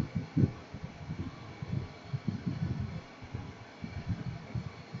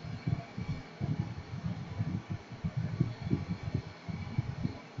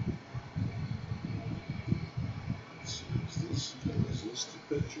 Is this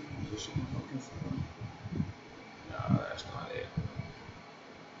the picture? Is this what I'm looking for? No, that's not it.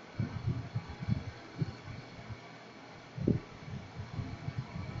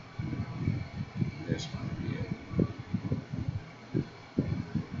 This might be it.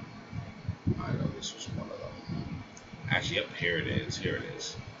 I know this was one of them. Actually, yep, here it is. Here it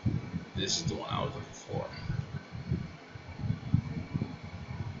is. This is the one I was looking for.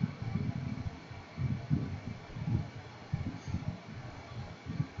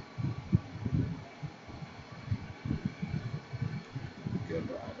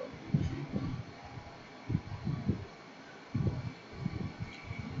 Goodbye, I don't need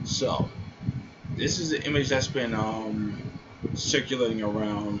you. So, this is the image that's been circulating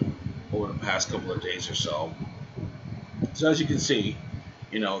around over the past couple of days or so. So as you can see,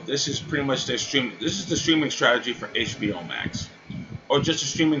 this is pretty much their stream. This is the streaming strategy for HBO Max, or just a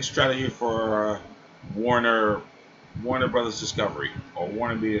streaming strategy for Warner Brothers Discovery, or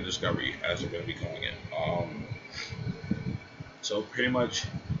Warner Media Discovery, as they're going to be calling it. So pretty much,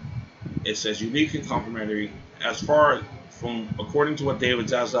 it says unique and complementary. As far from according to what David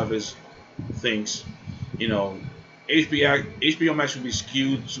Zaslav thinks, HBO Max will be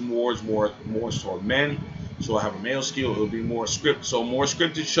skewed towards more toward men. So it'll have a male skew. It'll be more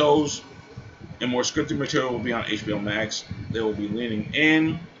scripted shows and more scripted material will be on HBO Max. They will be leaning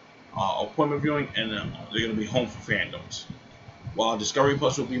in appointment viewing, and they're going to be home for fandoms. While Discovery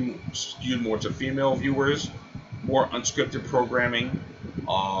Plus will be skewed more to female viewers, more unscripted programming.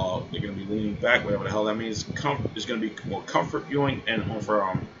 They're going to be leaning back, whatever the hell that means. It's going to be more comfort viewing and home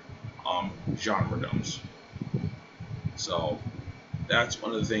for genre domes. So that's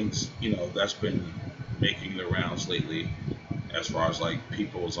one of the things that's been making the rounds lately, as far as like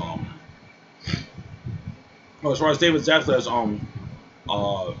people's as far as David Zaslav's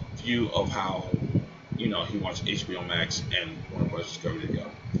view of how he wants HBO Max and Warner Bros. Discovery to go.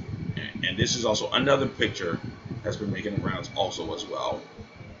 And this is also another picture that's been making the rounds also as well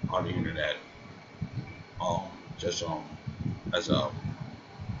on the internet. Just as a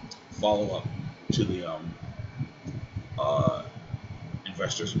follow up to the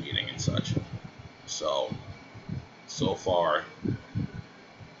investors meeting and such. So far,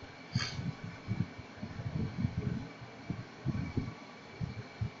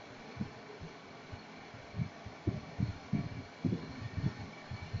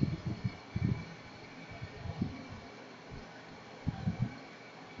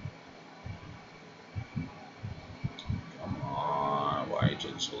 come on, why are you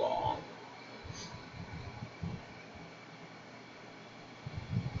taking so long?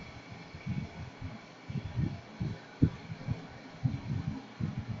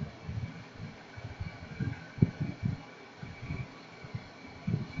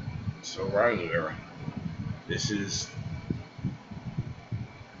 So right here, this is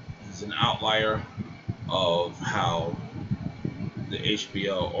an outlier of how the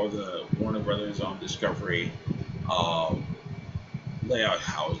HBO or the Warner Brothers on Discovery layout,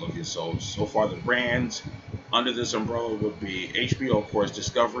 how it's looking. So far, the brands under this umbrella would be HBO, of course,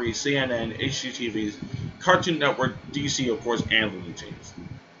 Discovery, CNN, HGTV, Cartoon Network, DC, of course, and Looney Tunes.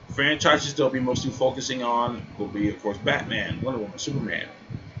 Franchises they'll be mostly focusing on will be, of course, Batman, Wonder Woman, Superman,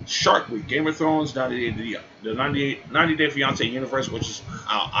 Shark Week, Game of Thrones, the 90 Day Fiance universe, which is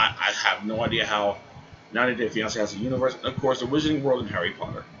I have no idea how 90 Day Fiance has a universe, and of course, the Wizarding World and Harry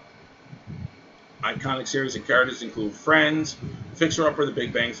Potter. Iconic series and characters include Friends, Fixer Upper, The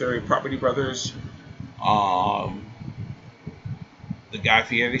Big Bang Theory, Property Brothers, um, The Guy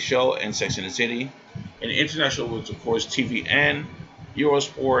Fieri Show, and Sex and the City. And international was, of course, TVN,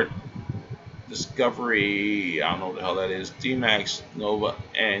 Eurosport, Discovery, I don't know what the hell that is, D-Max, Nova,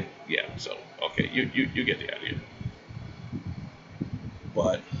 and yeah, so, okay, you get the idea.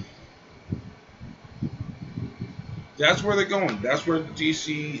 But that's where they're going. That's where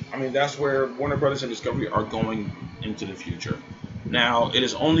DC, I mean, that's where Warner Brothers and Discovery are going into the future. Now, it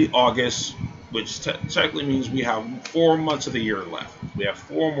is only August, which technically means we have 4 months of the year left. We have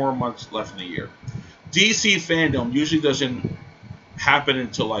 4 more months left in the year. DC fandom usually doesn't happen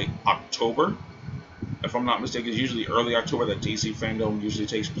until like October. If I'm not mistaken, it's usually early October that DC fandom usually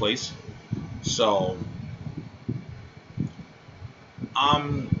takes place. So,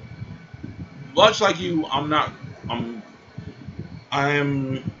 much like you, I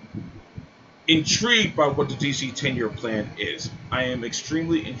am intrigued by what the DC 10-year plan is. I am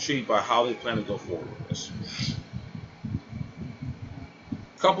extremely intrigued by how they plan to go forward with this.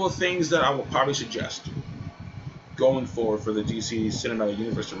 A couple of things that I will probably suggest going forward for the DC cinematic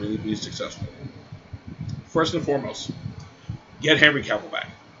universe to really be successful. First and foremost, get Henry Cavill back.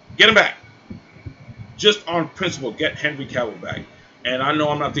 Get him back. Just on principle, get Henry Cavill back. And I know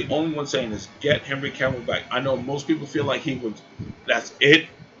I'm not the only one saying this. Get Henry Cavill back. I know most people feel like he would. That's it.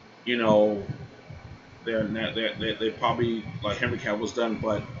 You know, they probably like Henry Cavill's done.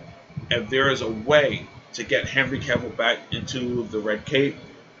 But if there is a way to get Henry Cavill back into the red cape,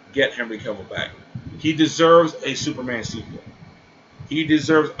 get Henry Cavill back. He deserves a Superman sequel. He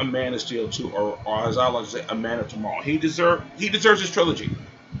deserves a Man of Steel 2, or as I like to say, a Man of Tomorrow. He deserves his trilogy.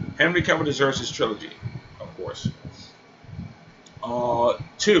 Henry Cavill deserves his trilogy, of course.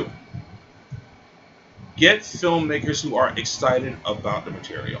 2, get filmmakers who are excited about the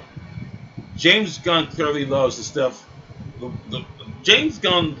material. James Gunn clearly loves the stuff. James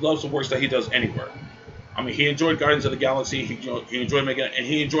Gunn loves the works that he does anywhere. I mean, he enjoyed Guardians of the Galaxy. He enjoyed making it, and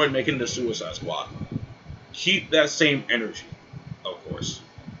he enjoyed making the Suicide Squad. Keep that same energy, of course.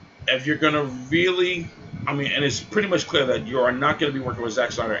 If you're gonna really, I mean, and it's pretty much clear that you are not gonna be working with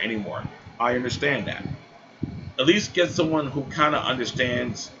Zack Snyder anymore. I understand that. At least get someone who kind of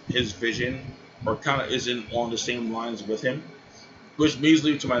understands his vision or kind of isn't on the same lines with him. Which leads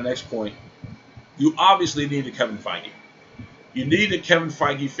me to my next point. You obviously need a Kevin Feige. You need a Kevin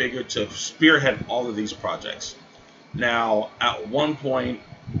Feige figure to spearhead all of these projects. Now, at one point,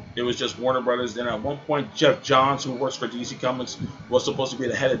 it was just Warner Brothers. Then at one point, Jeff Johns, who works for DC Comics, was supposed to be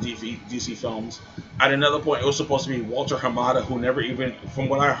the head of DC Films. At another point, it was supposed to be Walter Hamada, who never even, from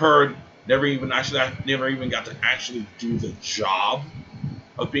what I heard, never even got to actually do the job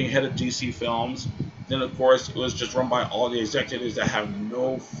of being head of DC Films. Then, of course, it was just run by all the executives that have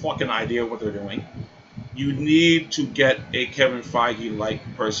no fucking idea what they're doing. You need to get a Kevin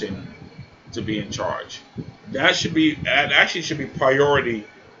Feige-like person to be in charge. That should be priority.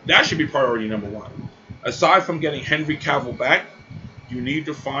 That should be priority number 1. Aside from getting Henry Cavill back, you need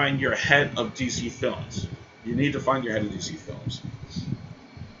to find your head of DC Films.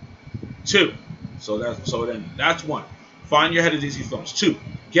 2. So then that's 1. Find your head of DC Films. 2.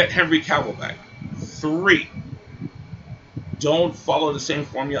 Get Henry Cavill back. 3. Don't follow the same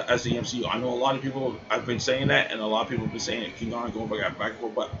formula as the MCU. I know a lot of people have been saying that, and a lot of people have been saying it. Keep on going back and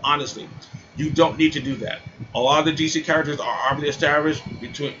forth. But honestly, you don't need to do that. A lot of the DC characters are already established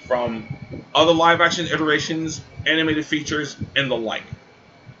from other live-action iterations, animated features, and the like.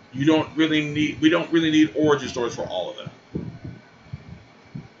 We don't really need origin stories for all of them.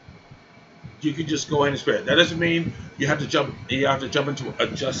 You can just go ahead and spare it. That doesn't mean you have to jump into a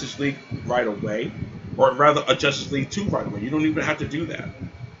Justice League right away, or rather a Justice League 2 right away. You don't even have to do that.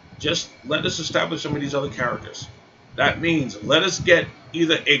 Just let us establish some of these other characters. That means let us get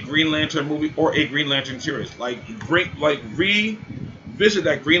either a Green Lantern movie or a Green Lantern series. Revisit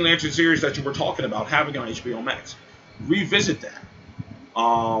that Green Lantern series that you were talking about having on HBO Max. Revisit that.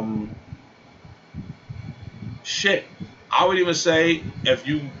 Shit. I would even say if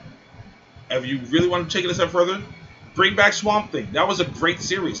you really want to take it a step further, bring back Swamp Thing. That was a great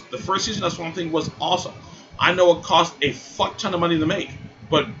series. The first season of Swamp Thing was awesome. I know it cost a fuck ton of money to make,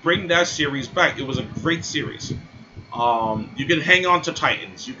 but bring that series back. It was a great series. You can hang on to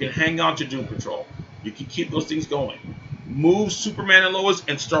Titans. You can hang on to Doom Patrol. You can keep those things going. Move Superman and Lois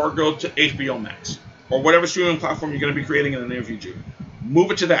and Stargirl to HBO Max or whatever streaming platform you're going to be creating in the near future.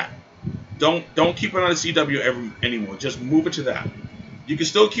 Move it to that. Don't keep it on the CW anymore. Just move it to that. You can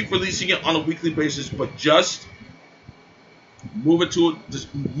still keep releasing it on a weekly basis, but just move it to a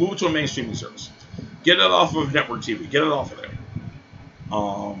mainstreaming service. Get it off of network TV. Get it off of there.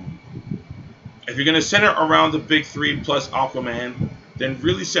 If you're gonna center around the big three plus Aquaman, then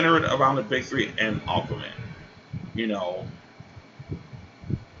really center it around the big three and Aquaman. You know,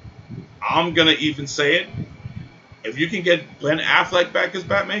 I'm gonna even say it. If you can get Ben Affleck back as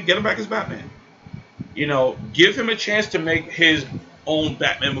Batman, get him back as Batman. You know, give him a chance to make his own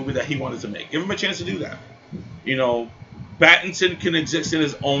Batman movie that he wanted to make. Give him a chance to do that. You know, Pattinson can exist in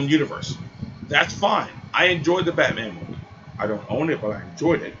his own universe. That's fine. I enjoyed the Batman movie. I don't own it, but I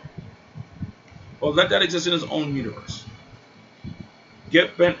enjoyed it. Well, let that exist in his own universe.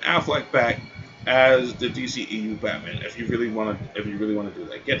 Get Ben Affleck back as the DCEU Batman if you really want to do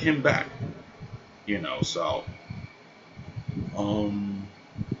that. Get him back. You know, so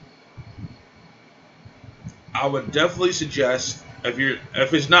I would definitely suggest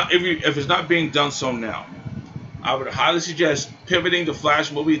if it's not being done so now, I would highly suggest pivoting the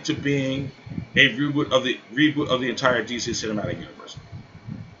Flash movie to being a reboot of the entire DC cinematic universe.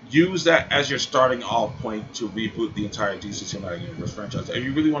 Use that as your starting off point to reboot the entire DC cinematic universe franchise. If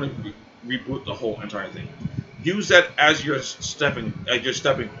you really want to reboot the whole entire thing, use that as your stepping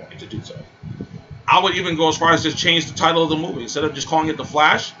point to do so. I would even go as far as just change the title of the movie instead of just calling it The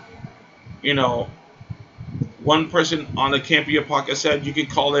Flash. You know, one person on the Campia podcast said you could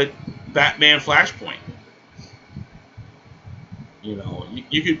call it Batman Flashpoint. You know,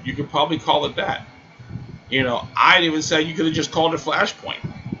 you could probably call it that. You know, I'd even say you could have just called it Flashpoint.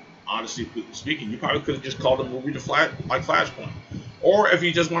 Honestly speaking, you probably could have just called the movie Flashpoint. Or if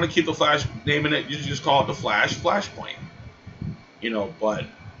you just want to keep the Flash name in it, you just call it The Flash Flashpoint. You know, but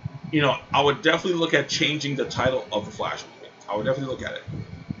you know, I would definitely look at changing the title of the Flash movie. I would definitely look at it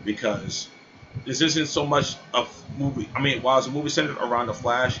because this isn't so much a movie. I mean, while it's a movie centered around the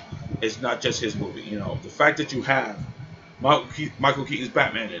Flash, it's not just his movie. You know, the fact that you have Michael Keaton's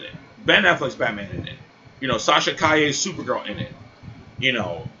Batman in it, Ben Affleck's Batman in it, you know, Sasha Calle's Supergirl in it. You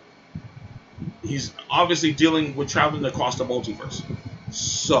know, he's obviously dealing with traveling across the multiverse.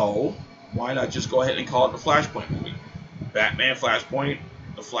 So why not just go ahead and call it the Flashpoint movie? Batman Flashpoint,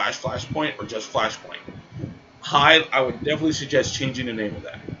 the Flash Flashpoint, or just Flashpoint? I would definitely suggest changing the name of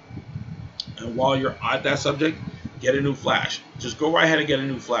that. And while you're at that subject, get a new Flash. Just go right ahead and get a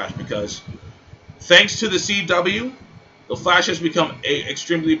new Flash because thanks to the CW, the Flash has become an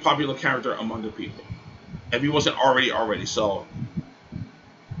extremely popular character among the people. If he wasn't already. So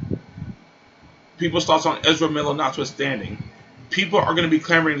people's thoughts on Ezra Miller notwithstanding, people are going to be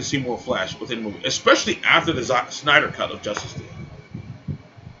clamoring to see more Flash within the movie, especially after the Snyder cut of Justice League,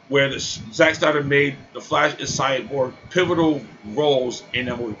 where Zack Snyder made the Flash and Cyborg pivotal roles in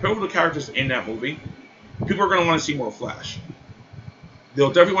that movie, pivotal characters in that movie. People are going to want to see more Flash. They'll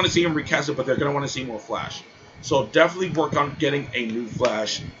definitely want to see him recasted, but they're going to want to see more Flash. So definitely work on getting a new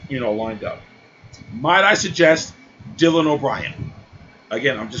Flash, you know, lined up. Might I suggest Dylan O'Brien?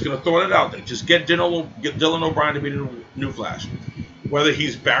 Again, I'm just going to throw it out there. Just get Dylan O'Brien to be the new Flash. Whether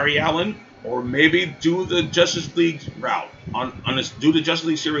he's Barry Allen or maybe do the Justice League route do the Justice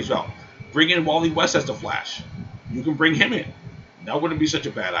League series route. Bring in Wally West as the Flash. You can bring him in. That wouldn't be such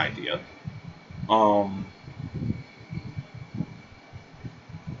a bad idea.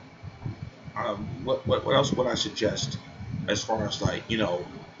 What else would I suggest as far as, like, you know,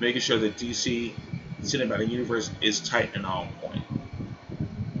 making sure that DC Cinematic Universe is tight and on point?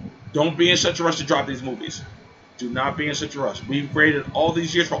 Don't be in such a rush to drop these movies. Do not be in such a rush. We've waited all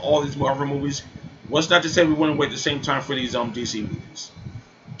these years for all these Marvel movies. What's not to say we wouldn't wait the same time for these DC movies?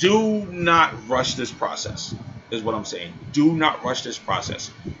 Do not rush this process, is what I'm saying. Do not rush this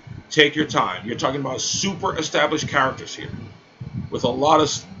process. Take your time. You're talking about super established characters here with a lot of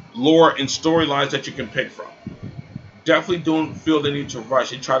lore and storylines that you can pick from. Definitely don't feel the need to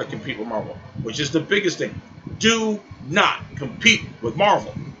rush and try to compete with Marvel, which is the biggest thing. Do not compete with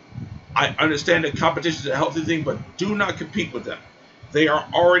Marvel. I understand that competition is a healthy thing, but do not compete with them. They are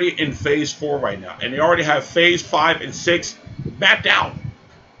already in Phase 4 right now, and they already have Phase 5 and 6 mapped out.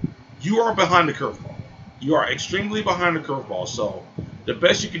 You are behind the curveball. You are extremely behind the curveball, so the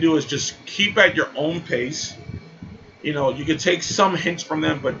best you can do is just keep at your own pace. You know, you can take some hints from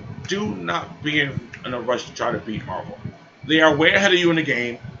them, but do not be in a rush to try to beat Marvel. They are way ahead of you in the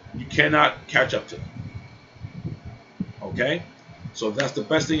game. You cannot catch up to them. Okay? So that's the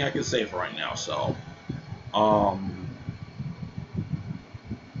best thing I can say for right now. So, I'm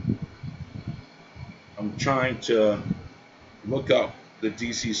trying to look up the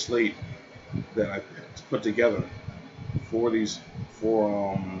DC slate that I put together for the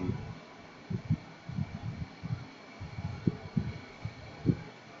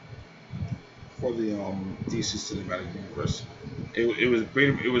DC Cinematic Universe. It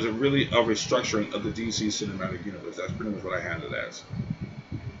was a really a restructuring of the DC Cinematic Universe. That's pretty much what I had it as.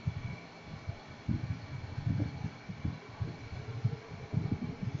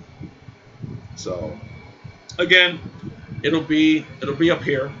 So again, it'll be up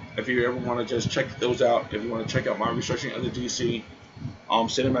here if you ever want to just check those out. If you want to check out my researching of the DC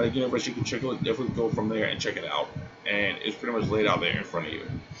cinematic universe, you can definitely go from there and check it out. And it's pretty much laid out there in front of you.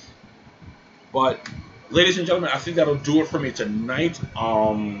 But ladies and gentlemen, I think that'll do it for me tonight.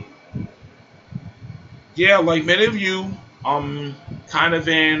 Yeah, like many of you, kind of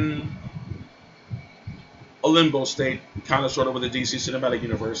in a limbo state, kind of sort of with the DC cinematic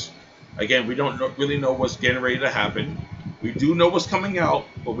universe. Again, we don't really know what's getting ready to happen. We do know what's coming out,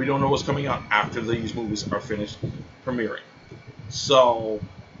 but we don't know what's coming out after these movies are finished premiering. So,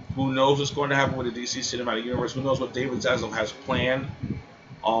 who knows what's going to happen with the DC cinematic universe? Who knows what David Zaslav has planned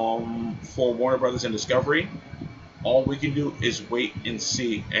for Warner Brothers and Discovery? All we can do is wait and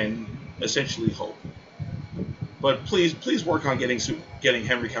see and essentially hope. But please work on getting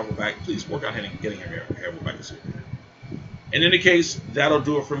Henry Cavill back. Please work on getting Henry Cavill back to Superman. In any case, that'll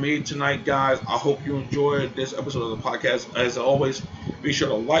do it for me tonight, guys. I hope you enjoyed this episode of the podcast. As always, be sure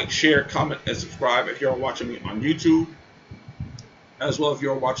to like, share, comment, and subscribe if you're watching me on YouTube. As well, if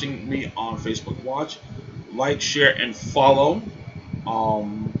you're watching me on Facebook Watch, like, share, and follow.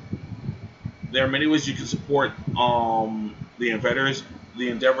 There are many ways you can support the endeavors.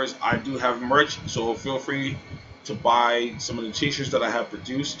 I do have merch, so feel free to buy some of the t-shirts that I have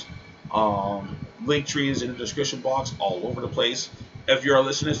produced. Link trees in the description box all over the place. If you're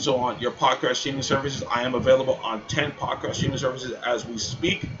listening on your podcast streaming services, I am available on 10 podcast streaming services as we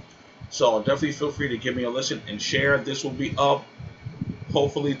speak. So definitely feel free to give me a listen and share. This will be up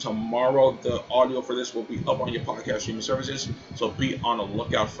hopefully tomorrow. The audio for this will be up on your podcast streaming services. So be on the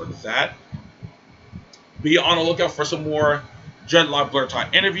lookout for that. Be on the lookout for some more Dreadlock Blur Tie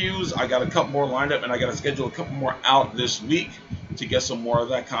interviews. I got a couple more lined up, and I got to schedule a couple more out this week to get some more of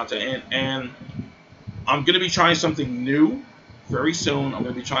that content in. And I'm going to be trying something new very soon. I'm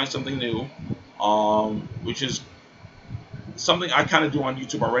going to be trying something new, which is something I kind of do on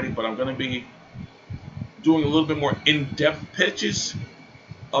YouTube already, but I'm going to be doing a little bit more in-depth pitches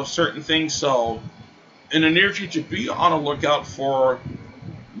of certain things. So in the near future, be on the lookout for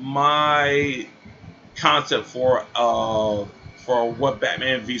my concept for what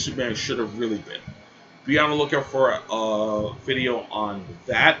Batman v Superman should have really been. Be on the lookout for a video on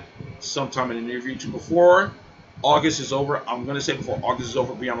that sometime in the near future. Before August is over, I'm going to say before August is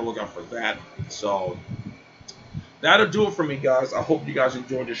over, be on the lookout for that. So that'll do it for me, guys. I hope you guys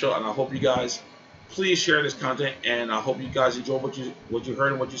enjoyed the show, and I hope you guys please share this content, and I hope you guys enjoy what you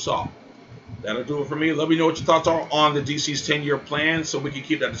heard and what you saw. That'll do it for me. Let me know what your thoughts are on the DC's 10-year plan so we can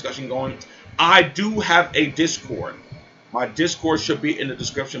keep that discussion going. I do have a Discord. My Discord should be in the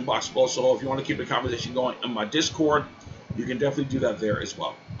description box below, so if you want to keep the conversation going in my Discord, you can definitely do that there as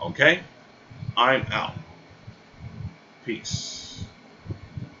well. Okay? I'm out. Peace.